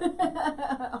help you.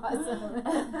 Awesome.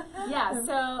 Yeah,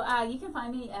 so you can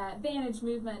find me at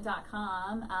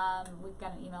VantageMovement.com. We've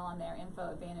got an email on there,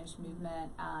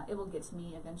 info@VantageMovement. It will get to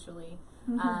me eventually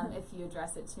if you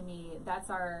address it to me. That's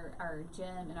our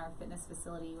gym and our fitness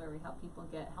facility where we help people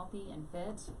get healthy and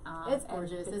fit. It's and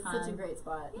gorgeous. It's such a great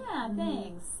spot. Yeah,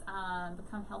 thanks.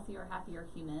 Become healthier, happier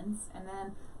humans. And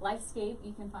then Lifescape,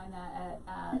 you can find that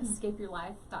at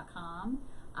escapeyourlife.com.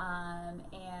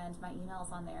 And my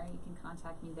email's on there. You can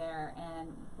contact me there.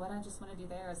 And what I just want to do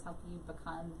there is help you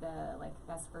become the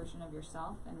best version of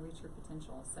yourself and reach your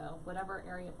potential. So whatever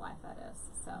area of life that is.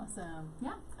 So Awesome.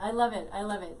 yeah. I love it. I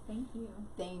love it. Thank you.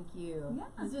 Thank you.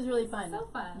 Yeah. This was really fun. So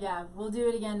fun. Yeah, we'll do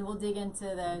it again. We'll dig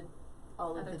into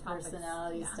all of Other the topics.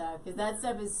 personality Yeah. stuff because that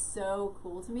stuff is so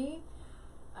cool to me.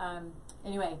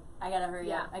 Anyway, I gotta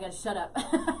hurry up. I gotta shut up.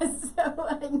 So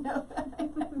I know.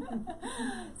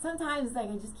 Sometimes I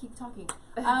just keep talking.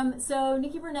 So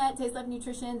Nikki Burnett, Taste Life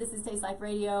Nutrition. This is Taste Life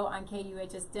Radio on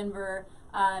KUHS Denver.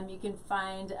 You can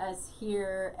find us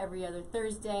here every other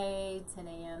Thursday, 10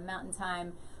 a.m. Mountain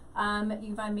Time. You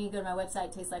can find me. Go to my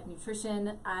website, Taste Life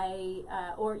Nutrition.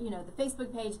 Or the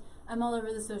Facebook page. I'm all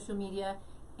over the social media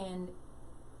and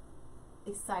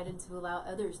excited to allow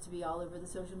others to be all over the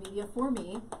social media for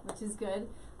me, which is good.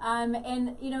 And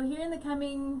here in the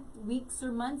coming weeks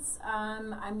or months,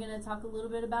 I'm going to talk a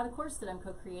little bit about a course that I'm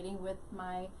co-creating with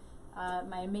my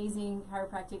amazing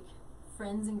chiropractic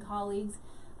friends and colleagues.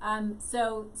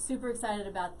 So super excited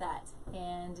about that.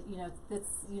 And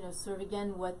that's sort of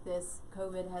again what this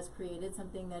COVID has created,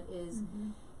 something that is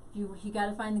you got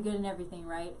to find the good in everything,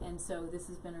 right? And so this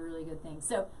has been a really good thing.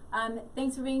 So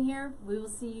thanks for being here. We will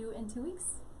see you in 2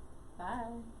 weeks.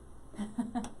 Bye.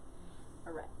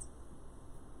 All right.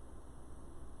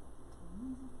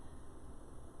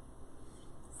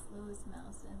 Slowest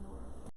mouse in the world.